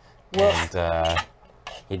 Woof. And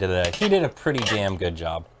he did a pretty damn good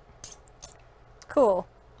job. Cool.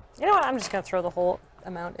 You know what? I'm just gonna throw the whole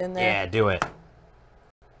amount in there. Yeah, do it.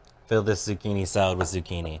 Fill this zucchini salad with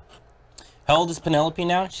zucchini. How old is Penelope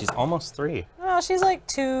now? She's almost 3. Oh, she's like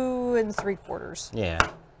 2 3/4. Yeah.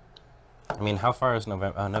 I mean, how far is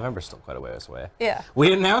November? Oh, November's still quite a ways away. Yeah.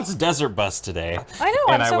 We announced Desert Bus today. I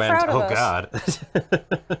know, and I'm so went, proud of oh us.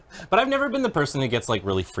 God. But I've never been the person who gets like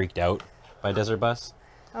really freaked out by Desert Bus.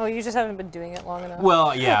 Oh, you just haven't been doing it long enough.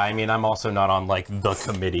 Well, yeah, I mean, I'm also not on like the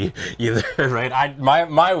committee either, right?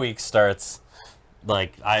 My week starts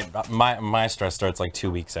like my stress starts like 2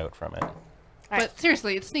 weeks out from it. But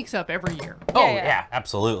seriously, it sneaks up every year. Yeah,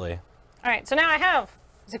 absolutely. All right, so now I have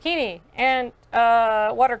zucchini and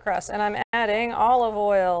watercress, and I'm adding olive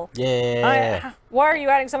oil. Yeah. Why are you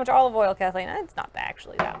adding so much olive oil, Kathleen? It's not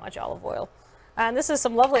actually that much olive oil. And this is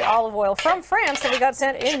some lovely olive oil from France that we got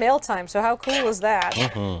sent in mail time. So how cool is that?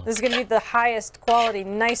 This is going to be the highest quality,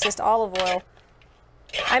 nicest olive oil.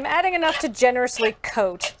 I'm adding enough to generously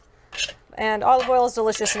coat. And olive oil is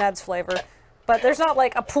delicious and adds flavor. But there's not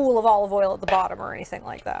like a pool of olive oil at the bottom or anything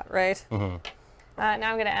like that, right? Now I'm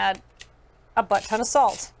going to add a butt ton of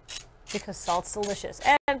salt. Because salt's delicious.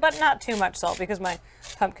 But not too much salt because my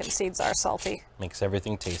pumpkin seeds are salty. Makes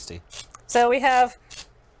everything tasty. So we have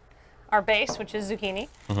our base, which is zucchini,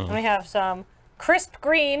 and we have some crisp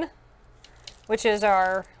green, which is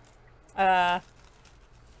our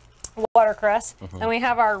watercress, and we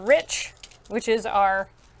have our rich, which is our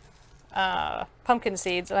pumpkin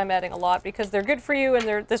seeds, and I'm adding a lot because they're good for you,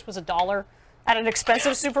 and this was $1 at an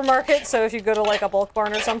expensive supermarket, so if you go to like a bulk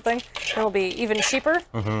barn or something, it'll be even cheaper.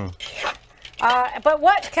 But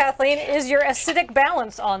what, Kathleen, is your acidic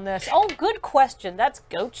balance on this? Oh, good question. That's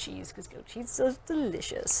goat cheese, because goat cheese is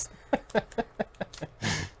delicious.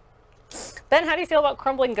 Ben, how do you feel about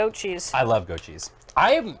crumbling goat cheese? I love goat cheese.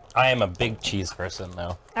 I am a big cheese person,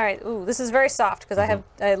 though. All right. Ooh, this is very soft because I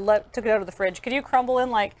took it out of the fridge. Could you crumble in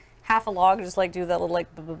like half a log? Just like do that little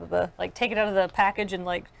like take it out of the package and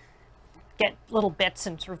like get little bits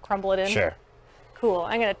and sort of crumble it in. Sure. Cool.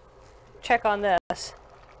 I'm gonna check on this.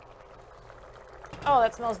 Oh,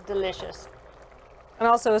 that smells delicious. And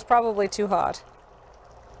also, it's probably too hot.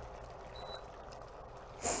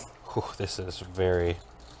 Whew, this is very...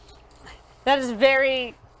 That is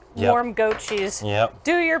very warm goat cheese. Yep.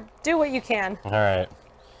 Do what you can. All right.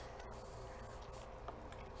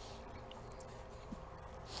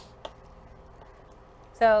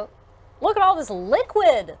 So, look at all this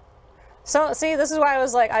liquid. So, see, this is why I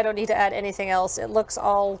was like, I don't need to add anything else. It looks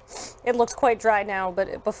quite dry now,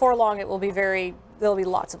 but before long it will be there'll be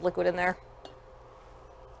lots of liquid in there.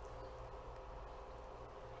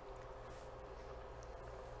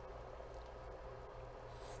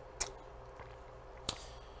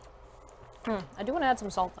 I do want to add some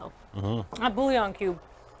salt, though. Mm-hmm. A bouillon cube.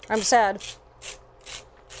 I'm sad.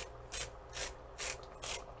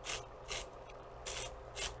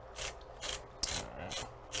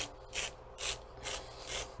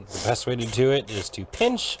 The best way to do it is to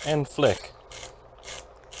pinch and flick.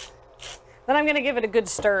 Then I'm going to give it a good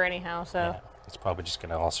stir anyhow, so. Yeah, it's probably just going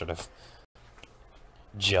to all sort of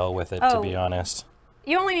gel with it, to be honest.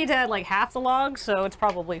 You only need to add like half the log, so it's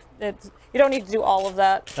probably, you don't need to do all of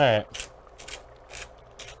that. All right.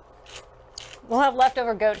 We'll have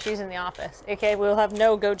leftover goat cheese in the office. Okay, we'll have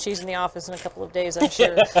no goat cheese in the office in a couple of days, I'm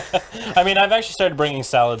sure. I mean, I've actually started bringing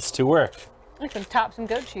salads to work. I can top some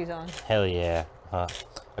goat cheese on. Hell yeah. Huh.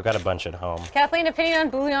 I've got a bunch at home. Kathleen, opinion on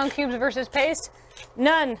bouillon cubes versus paste?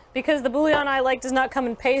 None, because the bouillon I like does not come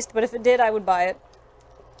in paste, but if it did, I would buy it.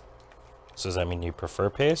 So does that mean you prefer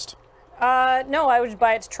paste? No, I would just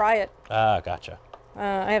buy it to try it. Ah, gotcha.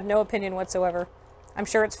 I have no opinion whatsoever. I'm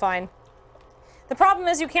sure it's fine. The problem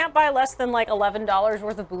is you can't buy less than like $11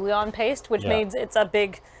 worth of bouillon paste, which means it's a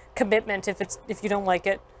big commitment if you don't like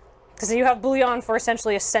it. Because then you have bouillon for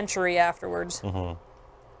essentially a century afterwards. Mm-hmm. All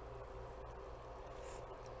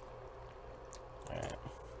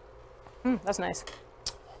right. That's nice.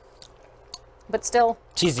 But still.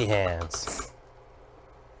 Cheesy hands.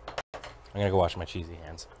 I'm gonna go wash my cheesy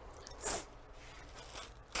hands.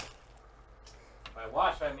 By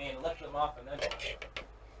wash, I mean lift them off and then wash them.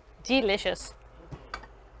 Delicious.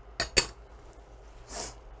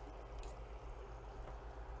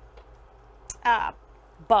 Ah,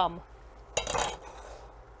 bum.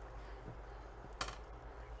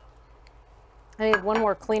 I need one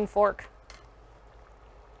more clean fork.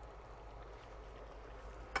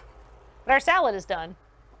 But our salad is done.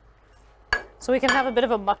 So we can have a bit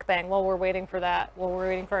of a mukbang while we're waiting for that, while we're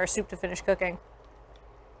waiting for our soup to finish cooking.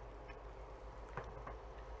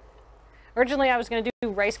 Originally I was going to do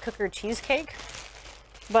rice cooker cheesecake,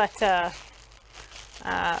 but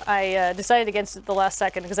I decided against it at the last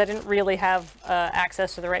second because I didn't really have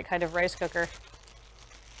access to the right kind of rice cooker.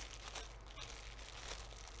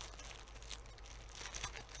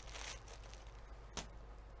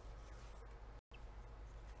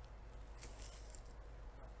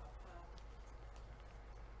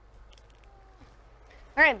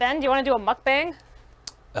 All right, Ben, do you want to do a mukbang?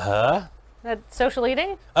 That social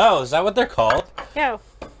eating? Oh, is that what they're called? Yeah.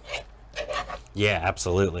 Yeah,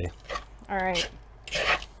 absolutely. All right.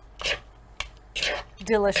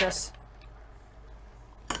 Delicious.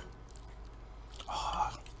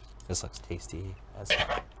 Oh, this looks tasty.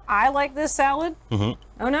 I like this salad.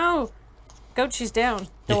 Mm-hmm. Oh no. Goat cheese down.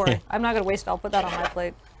 Don't worry. I'm not going to waste it. I'll put that on my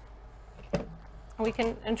plate. We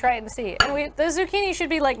can try it and see. And the zucchini should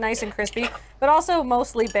be like nice and crispy, but also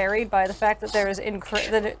mostly buried by the fact that there's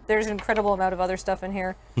an incredible amount of other stuff in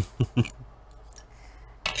here.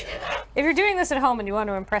 If you're doing this at home and you want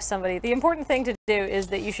to impress somebody, the important thing to do is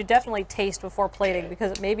that you should definitely taste before plating,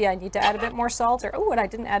 because maybe I need to add a bit more salt, or oh, and I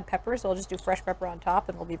didn't add pepper, so I'll just do fresh pepper on top,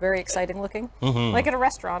 and it'll be very exciting looking, like at a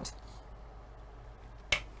restaurant.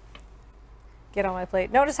 Get on my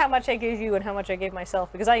plate. Notice how much I gave you and how much I gave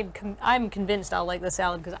myself, because I'm convinced I'll like the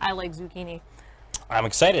salad because I like zucchini. I'm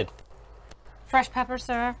excited. Fresh pepper,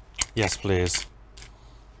 sir? Yes, please.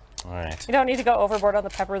 All right. You don't need to go overboard on the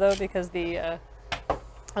pepper, though, because the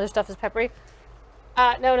other stuff is peppery.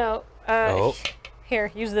 No. Oh. Here,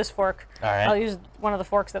 use this fork. All right. I'll use one of the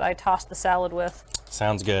forks that I tossed the salad with.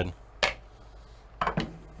 Sounds good.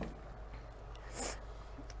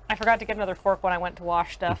 I forgot to get another fork when I went to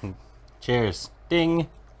wash stuff. Cheers. Ding.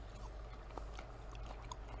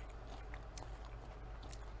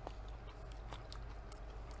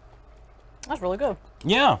 That's really good.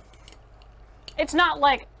 Yeah. It's not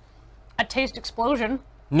like a taste explosion.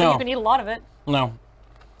 No. You can eat a lot of it. No.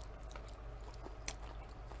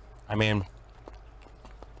 I mean,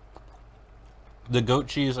 the goat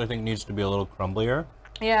cheese, I think, needs to be a little crumblier.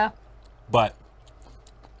 Yeah. But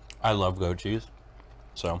I love goat cheese.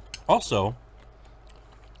 So, also,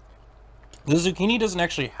 the zucchini doesn't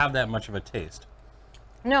actually have that much of a taste.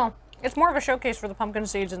 No, it's more of a showcase for the pumpkin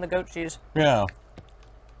seeds and the goat cheese. Yeah.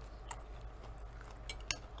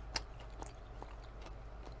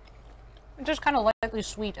 It's just kind of lightly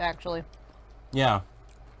sweet, actually. Yeah.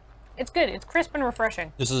 It's good. It's crisp and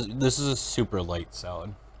refreshing. This is a super light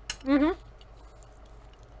salad. Mm-hmm.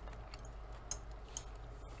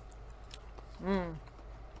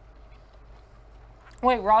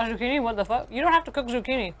 Wait, raw zucchini? What the fuck? You don't have to cook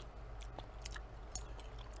zucchini.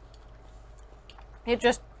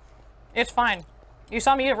 It's fine. You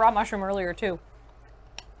saw me eat a raw mushroom earlier, too.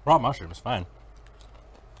 Raw mushroom is fine.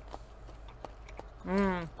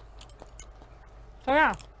 So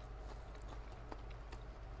yeah.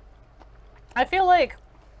 I feel like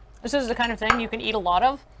this is the kind of thing you can eat a lot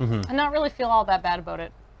of and not really feel all that bad about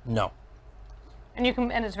it. No. And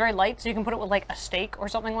it's very light, so you can put it with like a steak or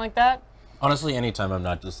something like that. Honestly, anytime I'm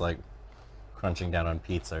not just like crunching down on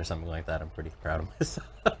pizza or something like that, I'm pretty proud of myself.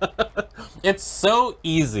 It's so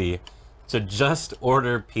easy to just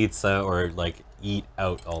order pizza or like eat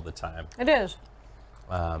out all the time. It is.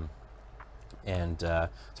 And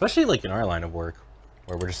especially like in our line of work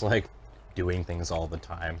where we're just like doing things all the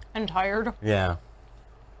time. And tired. Yeah.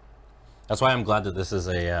 That's why I'm glad that this is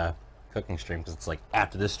a cooking stream, because it's like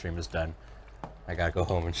after this stream is done, I gotta go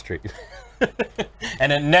home and stream.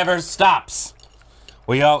 And it never stops.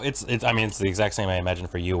 It's the exact same I imagine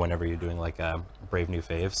for you whenever you're doing like Brave New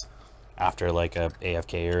Faves after like a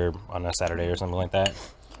AFK or on a Saturday or something like that.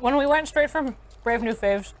 When we went straight from Brave New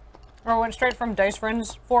Faves, or went straight from Dice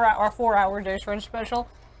Friends, our 4-hour Dice Friends special,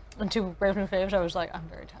 into Brave New Faves, I was like, I'm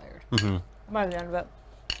very tired. By the end of it.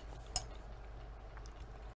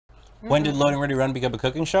 When did Loading Ready Run become a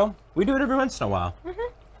cooking show? We do it every once in a while.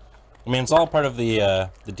 I mean, it's all part of the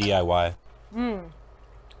DIY.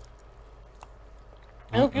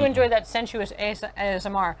 I hope you enjoyed that sensuous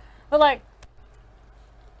ASMR. But like,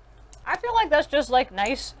 I feel like that's just like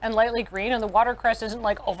nice and lightly green, and the watercress isn't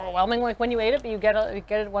like overwhelming like when you ate it, but you get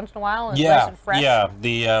it once in a while, and it's nice and fresh. Yeah,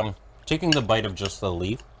 the taking the bite of just the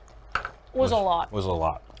leaf was a lot. Was a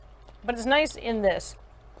lot. But it's nice in this.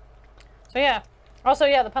 So yeah. Also,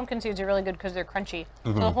 yeah, the pumpkin seeds are really good because they're crunchy.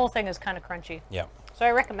 So the whole thing is kind of crunchy. Yeah. So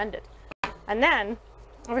I recommend it. And then,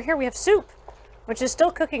 over here we have soup, which is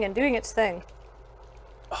still cooking and doing its thing.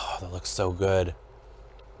 Oh, that looks so good.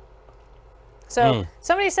 So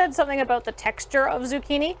somebody said something about the texture of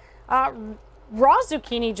zucchini. Raw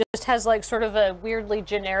zucchini just has like sort of a weirdly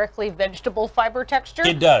generically vegetable fiber texture.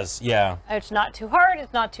 It does, yeah. It's not too hard,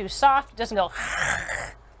 it's not too soft, it doesn't go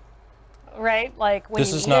right? Like when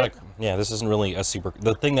This isn't really a super,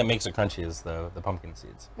 the thing that makes it crunchy is the pumpkin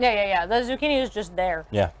seeds. Yeah. The zucchini is just there.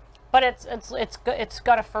 Yeah. But it's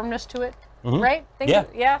got a firmness to it, right?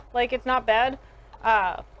 Like it's not bad.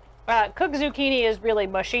 Cooked zucchini is really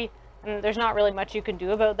mushy, and there's not really much you can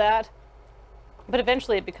do about that. But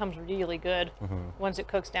eventually it becomes really good once it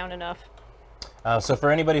cooks down enough. So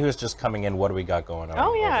for anybody who's just coming in, what do we got going on?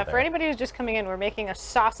 Oh yeah, for anybody who's just coming in, we're making a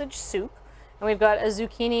sausage soup, and we've got a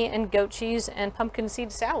zucchini and goat cheese and pumpkin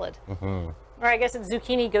seed salad. Or I guess it's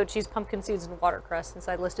zucchini, goat cheese, pumpkin seeds, and watercress, since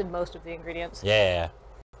I listed most of the ingredients. Yeah.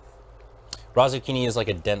 Raw zucchini is like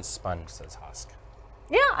a dense sponge, says Husk.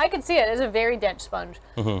 Yeah, I can see it. It's a very dense sponge,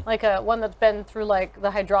 like one that's been through like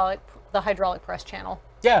the hydraulic press channel.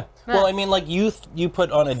 Yeah. Well, I mean, like you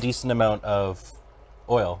put on a decent amount of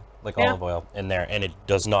oil, like olive oil, in there, and it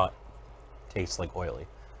does not taste like oily.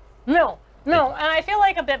 No, and I feel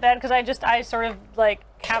like a bit bad because I sort of like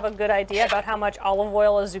have a good idea about how much olive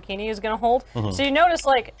oil a zucchini is going to hold. So you notice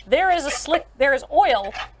like there is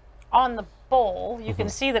oil on the bowl. You can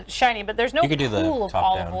see that it's shiny, but there's no pool of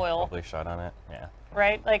olive oil. Probably shot on it. Yeah.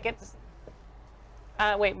 Right? Like it's.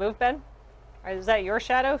 Wait, move, Ben. Or is that your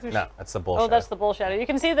shadow? No, that's the bull shadow. Oh, that's the bull shadow. You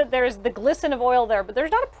can see that there's the glisten of oil there, but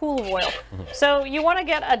there's not a pool of oil. So you want to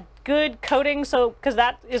get a good coating, because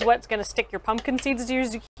that is what's going to stick your pumpkin seeds to your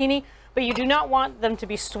zucchini, but you do not want them to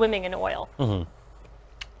be swimming in oil.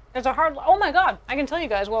 It's a hard. Oh my God! I can tell you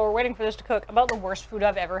guys while we're waiting for this to cook about the worst food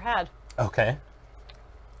I've ever had. Okay.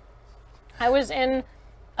 I was in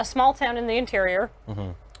a small town in the interior,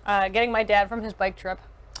 getting my dad from his bike trip,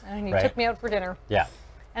 and he took me out for dinner. Yeah.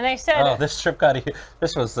 And they said, "Oh,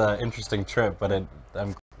 this was an interesting trip, but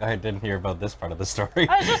I didn't hear about this part of the story." It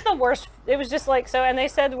was just the worst. It was just like so. And they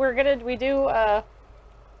said we do a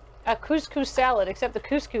couscous salad, except the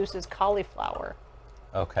couscous is cauliflower.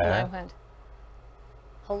 Okay. And I went,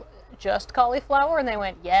 just cauliflower? And they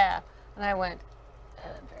went, yeah. And I went,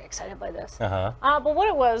 I'm very excited by this. But what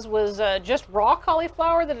it was just raw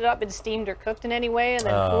cauliflower that had not been steamed or cooked in any way and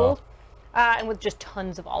then cooled. And with just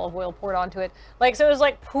tons of olive oil poured onto it. Like, so it was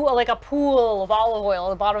like a pool of olive oil at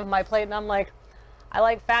the bottom of my plate. And I'm like, I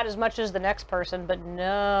like fat as much as the next person, but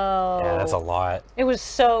no. Yeah, that's a lot. It was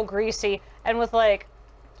so greasy. And with like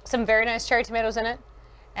some very nice cherry tomatoes in it.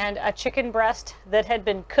 And a chicken breast that had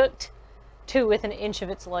been cooked to within an inch of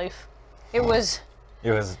its life. It was...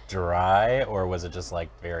 It was dry, or was it just like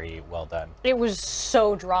very well done? It was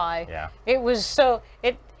so dry. Yeah. It was so...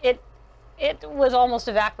 It was almost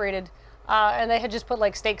evaporated. and they had just put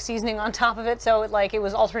like steak seasoning on top of it, so it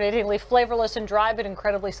was alternatingly flavorless and dry, but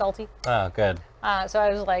incredibly salty. Oh, good. So I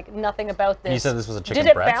was like, nothing about this. You said this was a chicken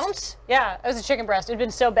breast? breast? Did it bounce? Yeah, it was a chicken breast. It had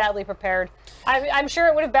been so badly prepared. I'm sure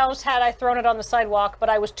it would have bounced had I thrown it on the sidewalk, but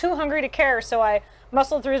I was too hungry to care, so I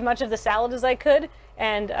muscled through as much of the salad as I could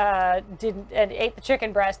and ate the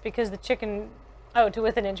chicken breast because the chicken, to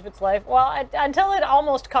within an inch of its life. Well, until it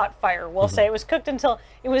almost caught fire, we'll say. It was cooked until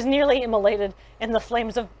it was nearly immolated in the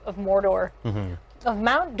flames of Mordor. Of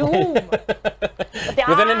Mount Doom.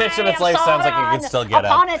 Within an inch of its life sounds like it could still get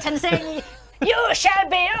upon up. it and saying, "You shall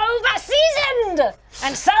be over-seasoned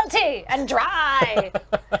and salty and dry."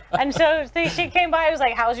 And so she came by. I was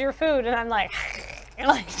like, "How's your food?" And I'm like,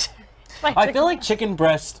 I feel like chicken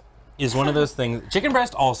breast is one of those things. Chicken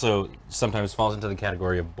breast also sometimes falls into the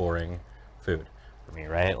category of boring food for me,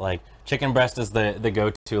 right? Like chicken breast is the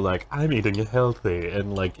go-to, like, I'm eating healthy,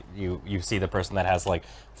 and like you see the person that has like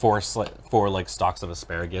four like stalks of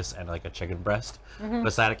asparagus and like a chicken breast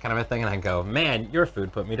beside it, kind of a thing, and I go, man, your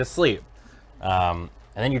food put me to sleep. And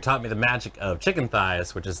then you taught me the magic of chicken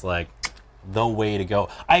thighs, which is like the way to go.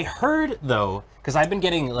 I heard though, because I've been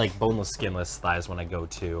getting like boneless, skinless thighs when I go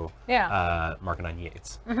to Market on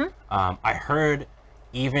Yates. I heard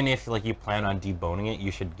even if like you plan on deboning it,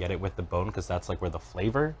 you should get it with the bone because that's like where the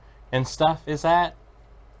flavor and stuff is at.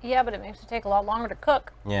 Yeah, but it makes it take a lot longer to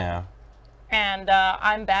cook. Yeah. And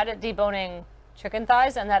I'm bad at deboning chicken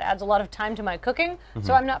thighs, and that adds a lot of time to my cooking,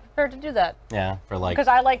 so I'm not prepared to do that. Yeah, for like... Because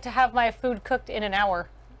I like to have my food cooked in an hour,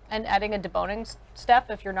 and adding a deboning step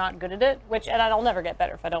if you're not good at it, and I'll never get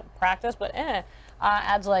better if I don't practice, but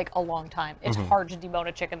adds like a long time. It's hard to debone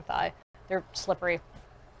a chicken thigh. They're slippery.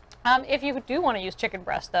 If you do want to use chicken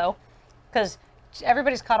breast, though, because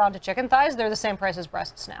everybody's caught on to chicken thighs, they're the same price as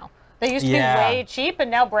breasts now. They used to be way cheap, and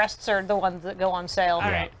now breasts are the ones that go on sale. All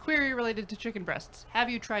right, query related to chicken breasts. Have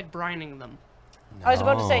you tried brining them? No. I was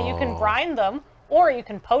about to say you can brine them, or you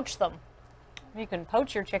can poach them. You can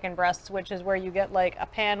poach your chicken breasts, which is where you get like a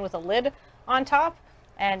pan with a lid on top,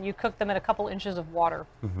 and you cook them in a couple inches of water.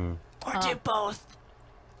 Or do both.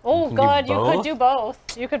 Oh God, you could do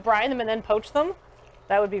both. You could brine them and then poach them.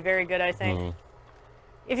 That would be very good, I think.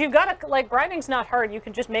 If you've got like, brining's not hard. You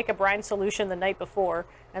can just make a brine solution the night before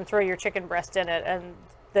and throw your chicken breast in it, and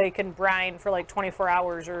they can brine for like 24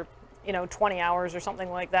 hours or 20 hours or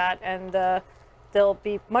something like that, and they'll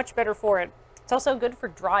be much better for it. It's also good for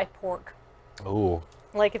dry pork. Ooh.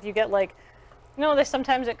 Like if you get like, they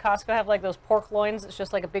sometimes at Costco have like those pork loins. It's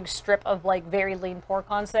just like a big strip of like very lean pork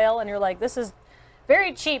on sale, and you're like, this is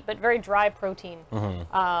very cheap but very dry protein.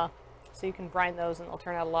 So you can brine those and they'll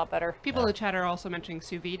turn out a lot better. People in the chat are also mentioning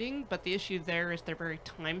sous videing, but the issue there is they're very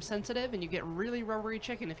time sensitive, and you get really rubbery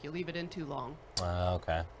chicken if you leave it in too long.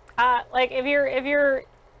 Okay. Like if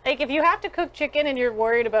you have to cook chicken and you're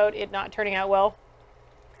worried about it not turning out well,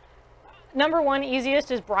 number one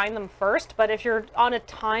easiest is brine them first. But if you're on a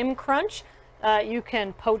time crunch, you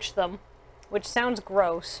can poach them, which sounds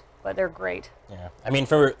gross, but they're great. Yeah. I mean,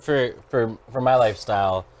 for my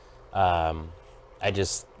lifestyle,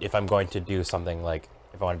 if I'm going to do something like,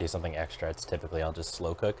 if I want to do something extra, it's typically I'll just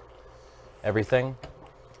slow cook everything.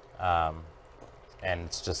 And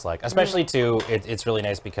it's just like, especially too, it's really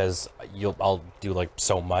nice because I'll do like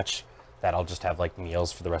so much that I'll just have like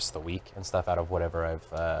meals for the rest of the week and stuff out of whatever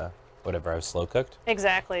I've slow cooked.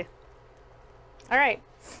 Exactly. All right.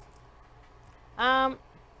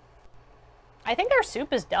 I think our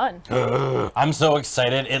soup is done. I'm so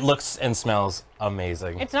excited. It looks and smells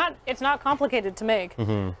amazing. It's not complicated to make.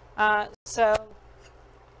 So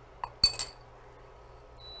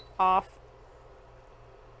off.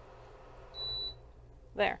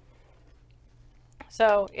 There.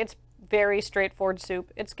 So it's very straightforward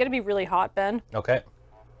soup. It's gonna be really hot, Ben. Okay.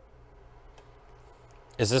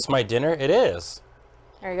 Is this my dinner? It is.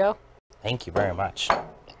 There you go. Thank you very much.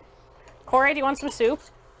 Corey, do you want some soup?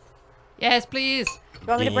 Yes, please. Do you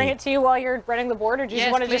want me to bring it to you while you're breading the board, or do you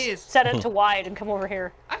just want to just set it to wide and come over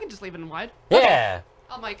here? I can just leave it in wide. Yeah. Okay.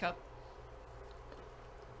 I'll mic up.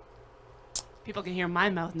 People can hear my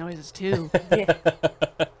mouth noises too. Yeah.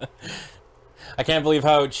 I can't believe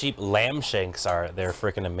how cheap lamb shanks are. They're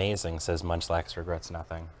freaking amazing, says Munchlax Regrets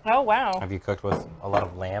Nothing. Oh, wow. Have you cooked with a lot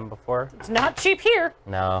of lamb before? It's not cheap here.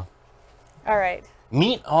 No. All right.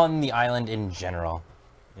 Meat on the island in general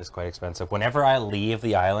is quite expensive. Whenever I leave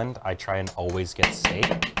the island, I try and always get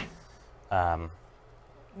steak.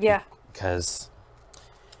 Yeah. Because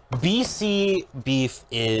BC beef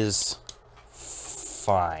is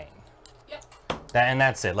fine. And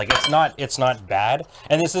that's it. Like, it's not bad.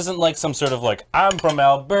 And this isn't like some sort of like, I'm from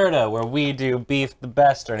Alberta where we do beef the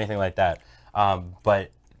best or anything like that.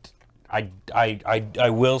 But I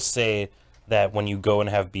will say that when you go and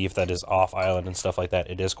have beef that is off island and stuff like that,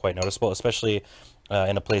 it is quite noticeable, especially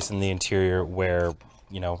in a place in the interior where,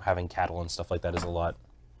 you know, having cattle and stuff like that is a lot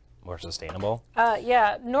more sustainable.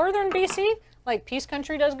 Yeah, northern BC, like Peace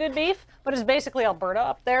Country does good beef, but it's basically Alberta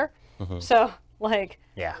up there. So, like,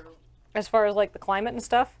 Yeah. as far as like the climate and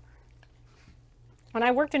stuff. When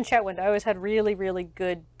I worked in Chetwynd, I always had really, really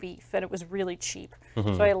good beef, and it was really cheap.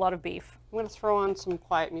 So I ate a lot of beef. I'm gonna throw on some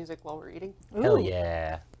quiet music while we're eating. Hell Ooh.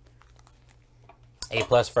 yeah.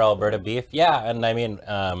 A+ for Alberta beef. Yeah, and I mean,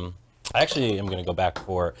 I actually am going to go back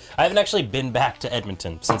for... I haven't actually been back to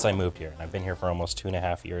Edmonton since I moved here, and I've been here for almost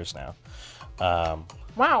 2.5 years now.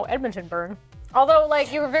 Wow, Edmonton burn. Although,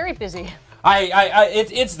 like, you were very busy.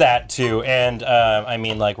 It's that too, and I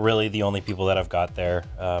mean, like, really the only people that I've got there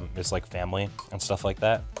is like family and stuff like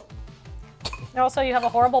that. Also, you have a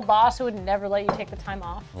horrible boss who would never let you take the time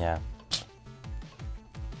off. Yeah.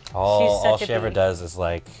 All such a she ever bee. does is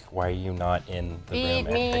like, why are you not in the Feed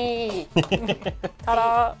room? me!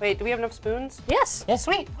 Ta-da! Wait, do we have enough spoons? Yes. Yeah.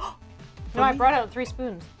 Sweet! No, I brought out 3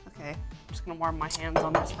 spoons. Okay, I'm just gonna warm my hands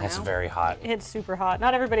on this for It's now. very hot. It's super hot.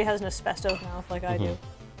 Not everybody has an asbestos mouth like I do.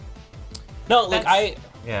 No, like That's-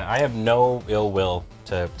 I have no ill will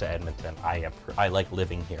to Edmonton. I like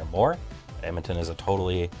living here more. Edmonton is a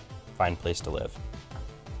totally fine place to live.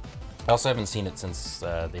 I also haven't seen it since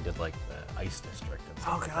they did like the ice district and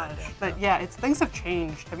stuff Oh like gosh, that. but yeah, things have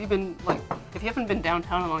changed. Have you been like, if you haven't been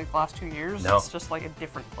downtown in like the last 2 years, No. it's just like a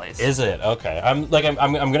different place. Is it? Okay. I'm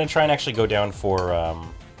gonna try and actually go down for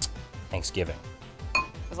Thanksgiving.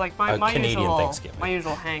 It's like my Canadian usual Thanksgiving. my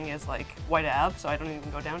usual hang is like White Ave, so I don't even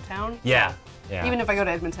go downtown. Yeah. Yeah. Even if I go to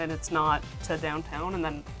Edmonton, it's not to downtown, and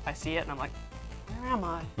then I see it and I'm like, where am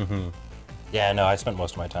I? Yeah, no, I spent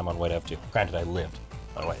most of my time on White Ave too. Granted, I lived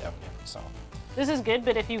on White Avenue, so. This is good,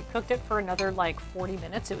 but if you cooked it for another like 40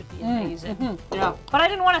 minutes, it would be amazing. Yeah. But I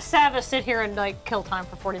didn't want to Sava sit here and like kill time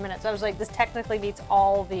for 40 minutes. I was like, this technically meets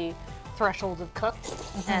all the thresholds of cooked,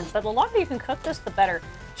 but the longer you can cook this, the better.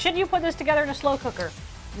 Should you put this together in a slow cooker?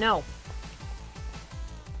 No.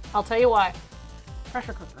 I'll tell you why.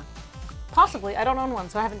 Pressure cooker. Possibly. I don't own one,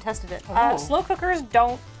 so I haven't tested it. Oh. Slow cookers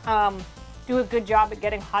don't do a good job at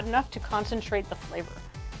getting hot enough to concentrate the flavor.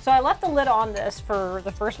 So I left the lid on this for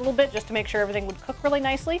the first little bit just to make sure everything would cook really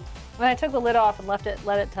nicely. Then I took the lid off and let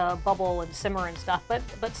it to bubble and simmer and stuff. But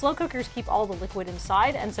slow cookers keep all the liquid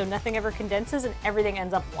inside, and so nothing ever condenses and everything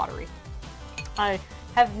ends up watery. I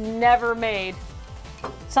have never made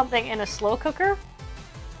something in a slow cooker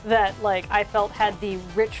that like I felt had the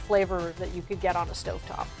rich flavor that you could get on a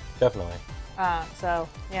stovetop. Definitely. So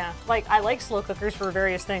yeah, like I like slow cookers for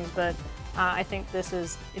various things, but I think this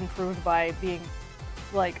is improved by being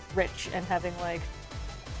like rich and having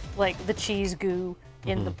like the cheese goo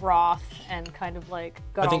in the broth and kind of like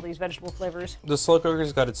got all think- these vegetable flavors. The slow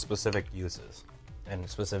cooker's got its specific uses and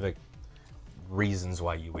specific reasons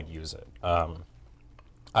why you would use it.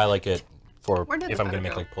 I like it for Where did if the I'm gonna feta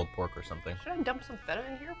make go? like pulled pork or something. Should I dump some feta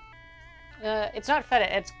in here? It's not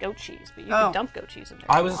feta, it's goat cheese, but you Oh. can dump goat cheese in there.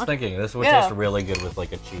 I if was you want. thinking this would Yeah. taste really good with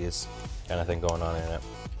like a cheese kind of thing going on in it.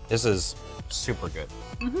 This is super good,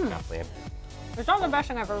 Kathleen. It's not the best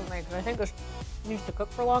thing I've ever made because I think this needs to cook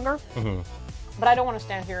for longer. But I don't want to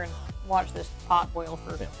stand here and watch this pot boil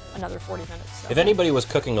for another 40 minutes. So. If anybody was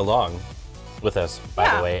cooking along with us, by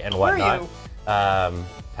Yeah, the way, and were whatnot, you?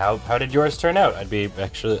 how did yours turn out? I'd be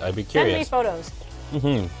Send me curious. photos.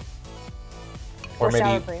 Or sour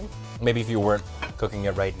maybe cream. maybe if you weren't cooking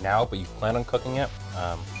it right now, but you plan on cooking it,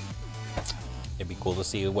 it'd be cool to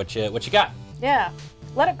see what you got. Yeah.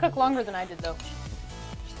 Let it cook longer than I did though.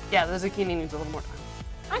 Yeah, the zucchini needs a little more time.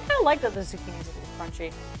 I kind of like that the zucchini's a little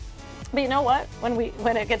crunchy. But you know what?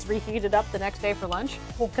 When it gets reheated up the next day for lunch,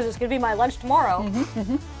 because it's gonna be my lunch tomorrow,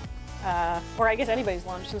 or I guess anybody's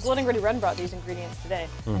lunch, since Loading Ready Run brought these ingredients today.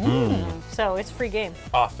 So it's free game.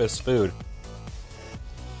 Office food.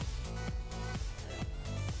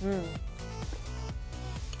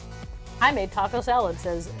 I made taco salad,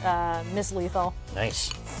 says Miss Lethal.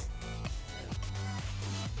 Nice.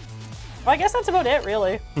 Well, I guess that's about it,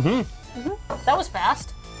 really. That was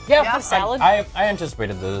fast. Yeah. For salad. I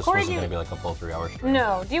anticipated that this Corey, wasn't do going you- to be like a full 3 hour stream.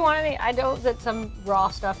 No. Do you want any? I know that some raw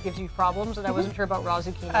stuff gives you problems, and I wasn't sure about raw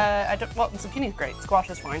zucchini. I don't. Well, zucchini's great. Squash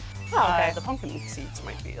is fine. Oh, okay. The pumpkin seeds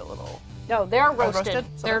might be a little. No, they're roasted. roasted?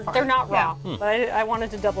 So they're they're they're fine. not raw. Yeah. But I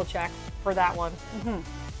wanted to double check for that one.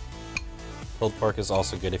 Pulled pork is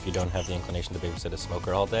also good if you don't have the inclination to babysit a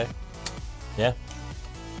smoker all day. Yeah.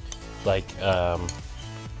 Like, I'll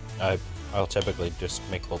typically just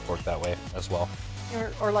make pulled pork that way as well.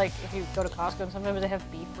 Or like if you go to Costco and sometimes they have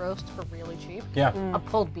beef roast for really cheap. Yeah. A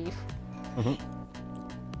pulled beef.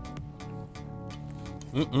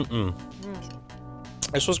 This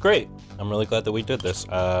was great. I'm really glad that we did this.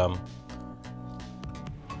 Do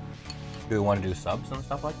we want to do subs and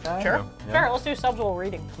stuff like that? Sure. Or- yeah. Sure, let's do subs while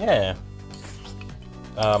reading. Yeah.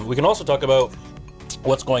 We can also talk about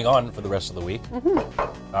what's going on for the rest of the week.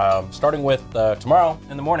 Starting with tomorrow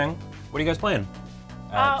in the morning. What are you guys playing?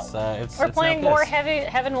 We're playing more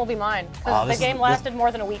Heaven Will Be Mine, because the game lasted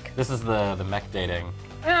more than a week. This is the mech dating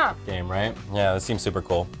Yeah. game, right? Yeah, this seems super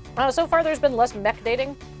cool. So far, there's been less mech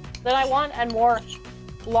dating than I want, and more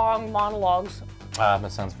long monologues.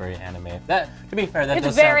 That sounds very anime. That, to be fair, that It's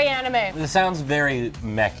does very sound, anime. It sounds very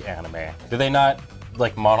mech anime. Do they not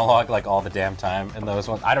like monologue like all the damn time in those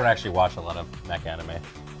ones? I don't actually watch a lot of mech anime.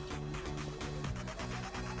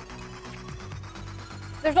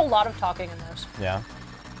 There's a lot of talking in this. Yeah.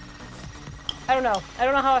 I don't know. I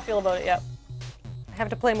don't know how I feel about it yet. I have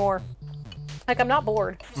to play more. Like, I'm not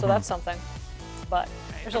bored, so that's something. But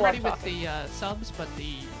there's a I'm lot ready of with talking. the subs, but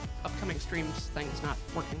the upcoming streams thing is not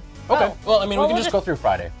working. Okay. Oh. Well, I mean, Well, we can we'll just go through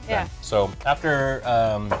Friday. Yeah. Then. So after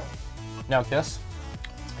Now Kiss,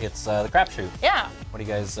 it's the crapshoot. Yeah. What do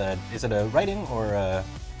you guys? Is it a writing or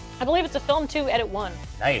I believe it's a film 2, edit 1.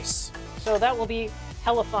 nice? So that will be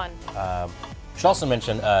hella fun. Should also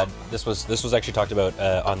mention this was actually talked about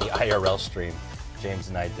on the IRL stream James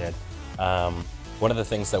and I did. One of the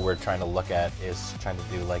things that we're trying to look at is trying to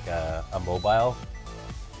do like a mobile,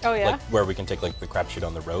 Oh, yeah? like where we can take like the crapshoot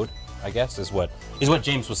on the road. I guess is what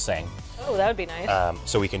James was saying. Oh, that would be nice.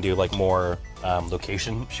 So we can do like more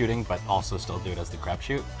location shooting, but also still do it as the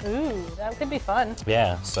crapshoot. Ooh, that could be fun.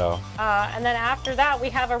 Yeah. So And then after that, we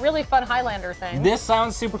have a really fun Highlander thing. this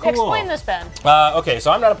sounds super cool. Explain this, Ben. Okay,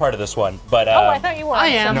 so I'm not a part of this one, but Oh, I thought you were. I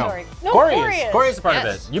I'm so am. sorry. No, Corey Corey is. is. Corey is a part of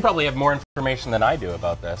Yes. it. You probably have more information than I do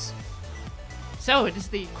about this. So it is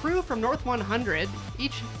the crew from North 100,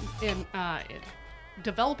 each in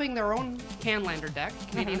developing their own Canlander deck,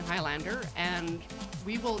 Canadian Highlander, and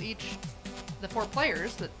we will each, the 4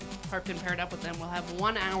 players that have been paired up with them, will have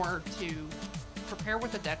 1 hour to prepare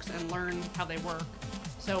with the decks and learn how they work.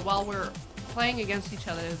 So while we're playing against each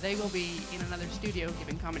other, they will be in another studio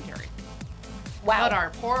giving commentary. Wow. But our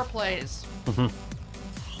poor plays.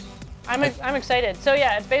 I'm excited. So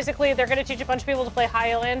yeah, it's basically they're going to teach a bunch of people to play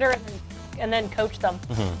Highlander and then coach them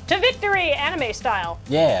to victory, anime style.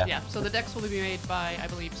 Yeah. Yeah, so the decks will be made by, I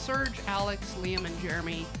believe, Serge, Alex, Liam, and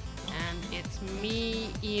Jeremy. And it's me,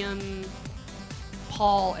 Ian,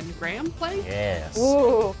 Paul, and Graham play. Yes.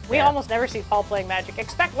 Ooh, we Yeah. almost never see Paul playing Magic.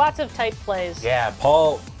 Expect lots of type plays. yeah,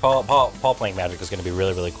 Paul playing Magic is going to be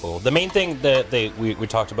really, really cool. The main thing that we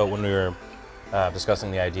talked about when we were discussing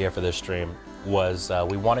the idea for this stream was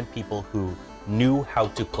we wanted people who knew how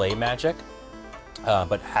to play Magic,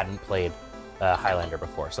 but hadn't played Highlander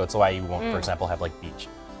before. So that's why you won't, for example, have like Beach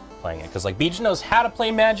playing it, because like Beach knows how to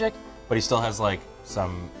play Magic, but he still has like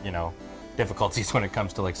some difficulties when it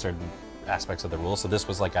comes to like certain aspects of the rules. So this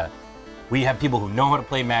was like we have people who know how to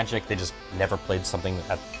play Magic, they just never played something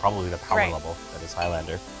at probably the power Right. level that is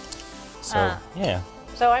Highlander. So yeah.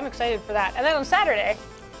 So I'm excited for that. And then on Saturday,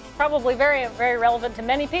 probably very, very relevant to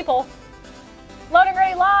many people, Loading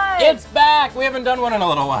Ready Live! It's back! We haven't done one in a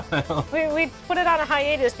little while. We put it on a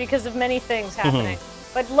hiatus because of many things happening.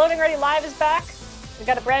 But Loading Ready Live is back. We've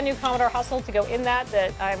got a brand new Commodore Hustle to go in that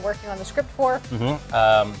I'm working on the script for.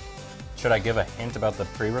 Should I give a hint about the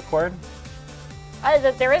pre-record?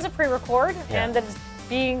 That there is a pre-record Yeah. and that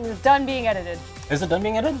it's done being edited. Is it done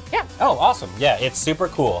being edited? Yeah. Oh, awesome. Yeah, it's super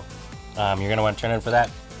cool. You're going to want to turn in for that.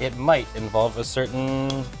 It might involve a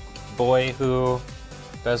certain boy who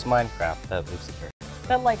does Minecraft that lives here.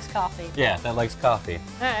 That likes coffee. Yeah, that likes coffee.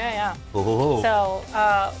 Yeah. Ooh. So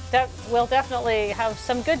we'll definitely have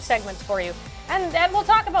some good segments for you. And we'll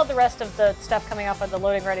talk about the rest of the stuff coming up on the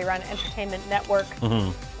Loading Ready Run Entertainment Network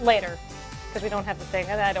later, because we don't have the thing,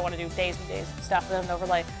 and I don't want to do days and days of stuff and then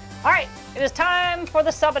overlay. All right, it is time for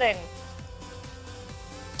the subbiting.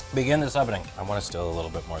 Begin the subbing. I want to steal a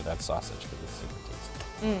little bit more of that sausage because it's super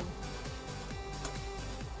tasty.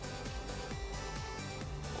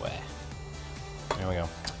 There we go.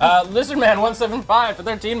 Lizardman175 for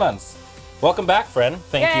 13 months. Welcome back, friend.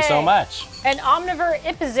 Thank you so Yay. much. And Omnivore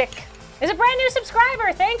Ipizik is a brand new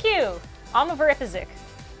subscriber. Thank you. Omnivore Ipizik.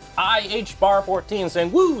 IH-Bar14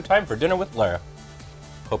 saying, woo, time for dinner with Lara.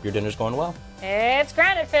 Hope your dinner's going well. It's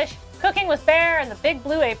Granite Fish, cooking with Bear and the Big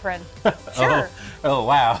Blue Apron. Sure. Oh,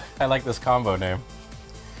 wow. I like this combo name.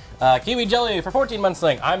 Kiwi Jelly for 14 months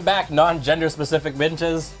saying, I'm back, non-gender specific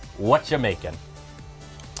bitches. What you making?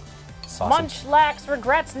 Sausage. Munchlax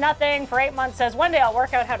regrets nothing for 8 months says, one day I'll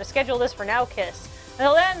work out how to schedule this for Now Kiss.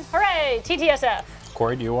 Until then, hooray, TTSF.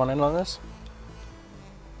 Corey, do you want in on this?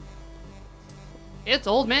 It's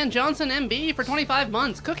Old Man Johnson MB for 25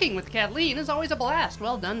 months. Cooking with Kathleen is always a blast.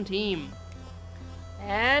 Well done, team.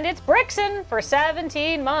 And it's Brixen for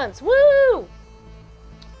 17 months. Woo!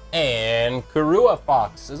 And Karua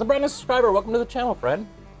Fox is a brand new subscriber. Welcome to the channel, friend.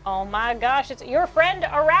 Oh my gosh, it's your friend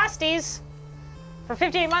Arastes for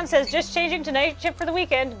 58 months says, just changing to night shift for the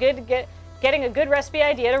weekend. Good, getting a good recipe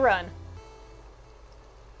idea to run.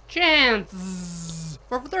 Chance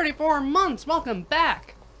for 34 months. Welcome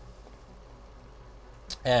back.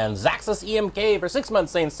 And Zaxxus EMK for 6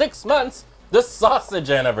 months, saying 6 months, the sausage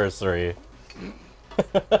anniversary.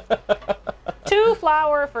 Two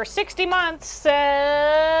Flower for 60 months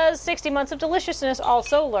says 60 months of deliciousness,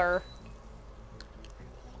 also lure.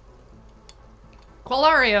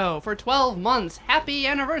 Qualario for 12 months. Happy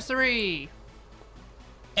anniversary.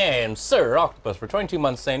 And Sir Octopus for 22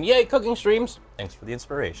 months, saying, yay, cooking streams. Thanks for the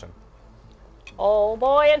inspiration. Oh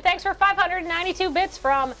boy, and thanks for 592 bits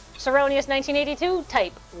from Seronius1982,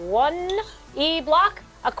 Type 1, E Block,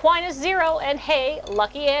 Aquinas 0, and Hey,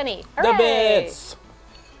 Lucky Annie. Hooray! The bits!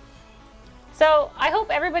 So I hope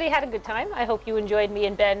everybody had a good time. I hope you enjoyed me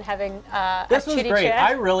and Ben having This a was chitty great. chat.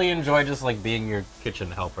 I really enjoy just like being your kitchen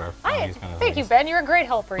helper. on these kind of Thank you, things. Ben. You're a great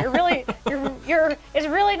helper. You're really, it's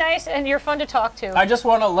really nice and you're fun to talk to. I just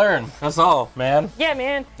want to learn. That's all, man. Yeah,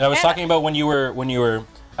 man. I was And- talking about when you were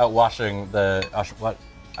out washing the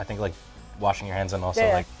I think like washing your hands and also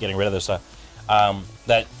Yeah. like getting rid of this stuff.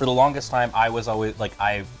 That for the longest time I was always like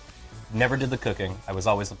I never did the cooking. I was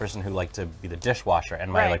always the person who liked to be the dishwasher,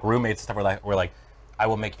 and my Right. like roommates and stuff were like, I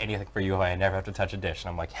will make anything for you if I never have to touch a dish. And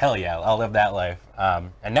I'm like, hell yeah, I'll live that life.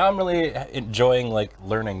 And now I'm really enjoying like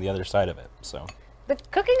learning the other side of it. So. The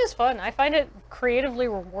cooking is fun. I find it creatively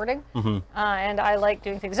rewarding, and I like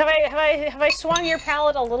doing things. Have I swung your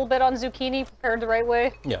palate a little bit on zucchini prepared the right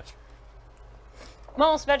way? Yes.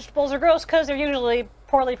 Most vegetables are gross because they're usually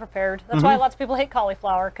poorly prepared. That's why lots of people hate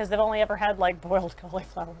cauliflower, because they've only ever had like boiled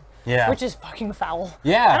cauliflower. Yeah. Which is fucking foul.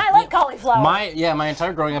 Yeah. And I like cauliflower. My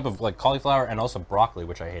entire growing up of like cauliflower and also broccoli,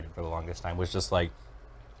 which I hated for the longest time, was just like,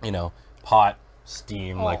 you know, pot,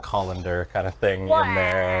 steam, like colander kind of thing in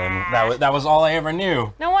there, and that was all I ever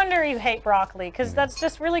knew. No wonder you hate broccoli, because that's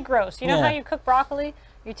just really gross. You know Yeah. how you cook broccoli?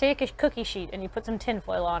 You take a cookie sheet and you put some tin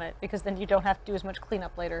foil on it, because then you don't have to do as much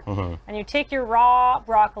cleanup later. And you take your raw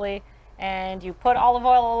broccoli and you put olive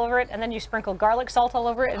oil all over it, and then you sprinkle garlic salt all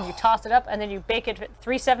over it, and you toss it up, and then you bake it at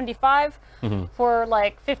 375 for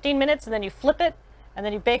like 15 minutes, and then you flip it, and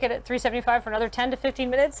then you bake it at 375 for another 10 to 15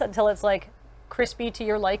 minutes until it's like crispy to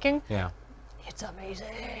your liking. Yeah. It's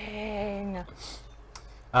amazing.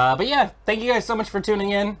 But yeah, thank you guys so much for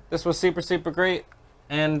tuning in. This was super, super great,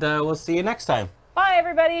 and we'll see you next time. Bye,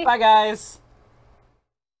 everybody. Bye, guys.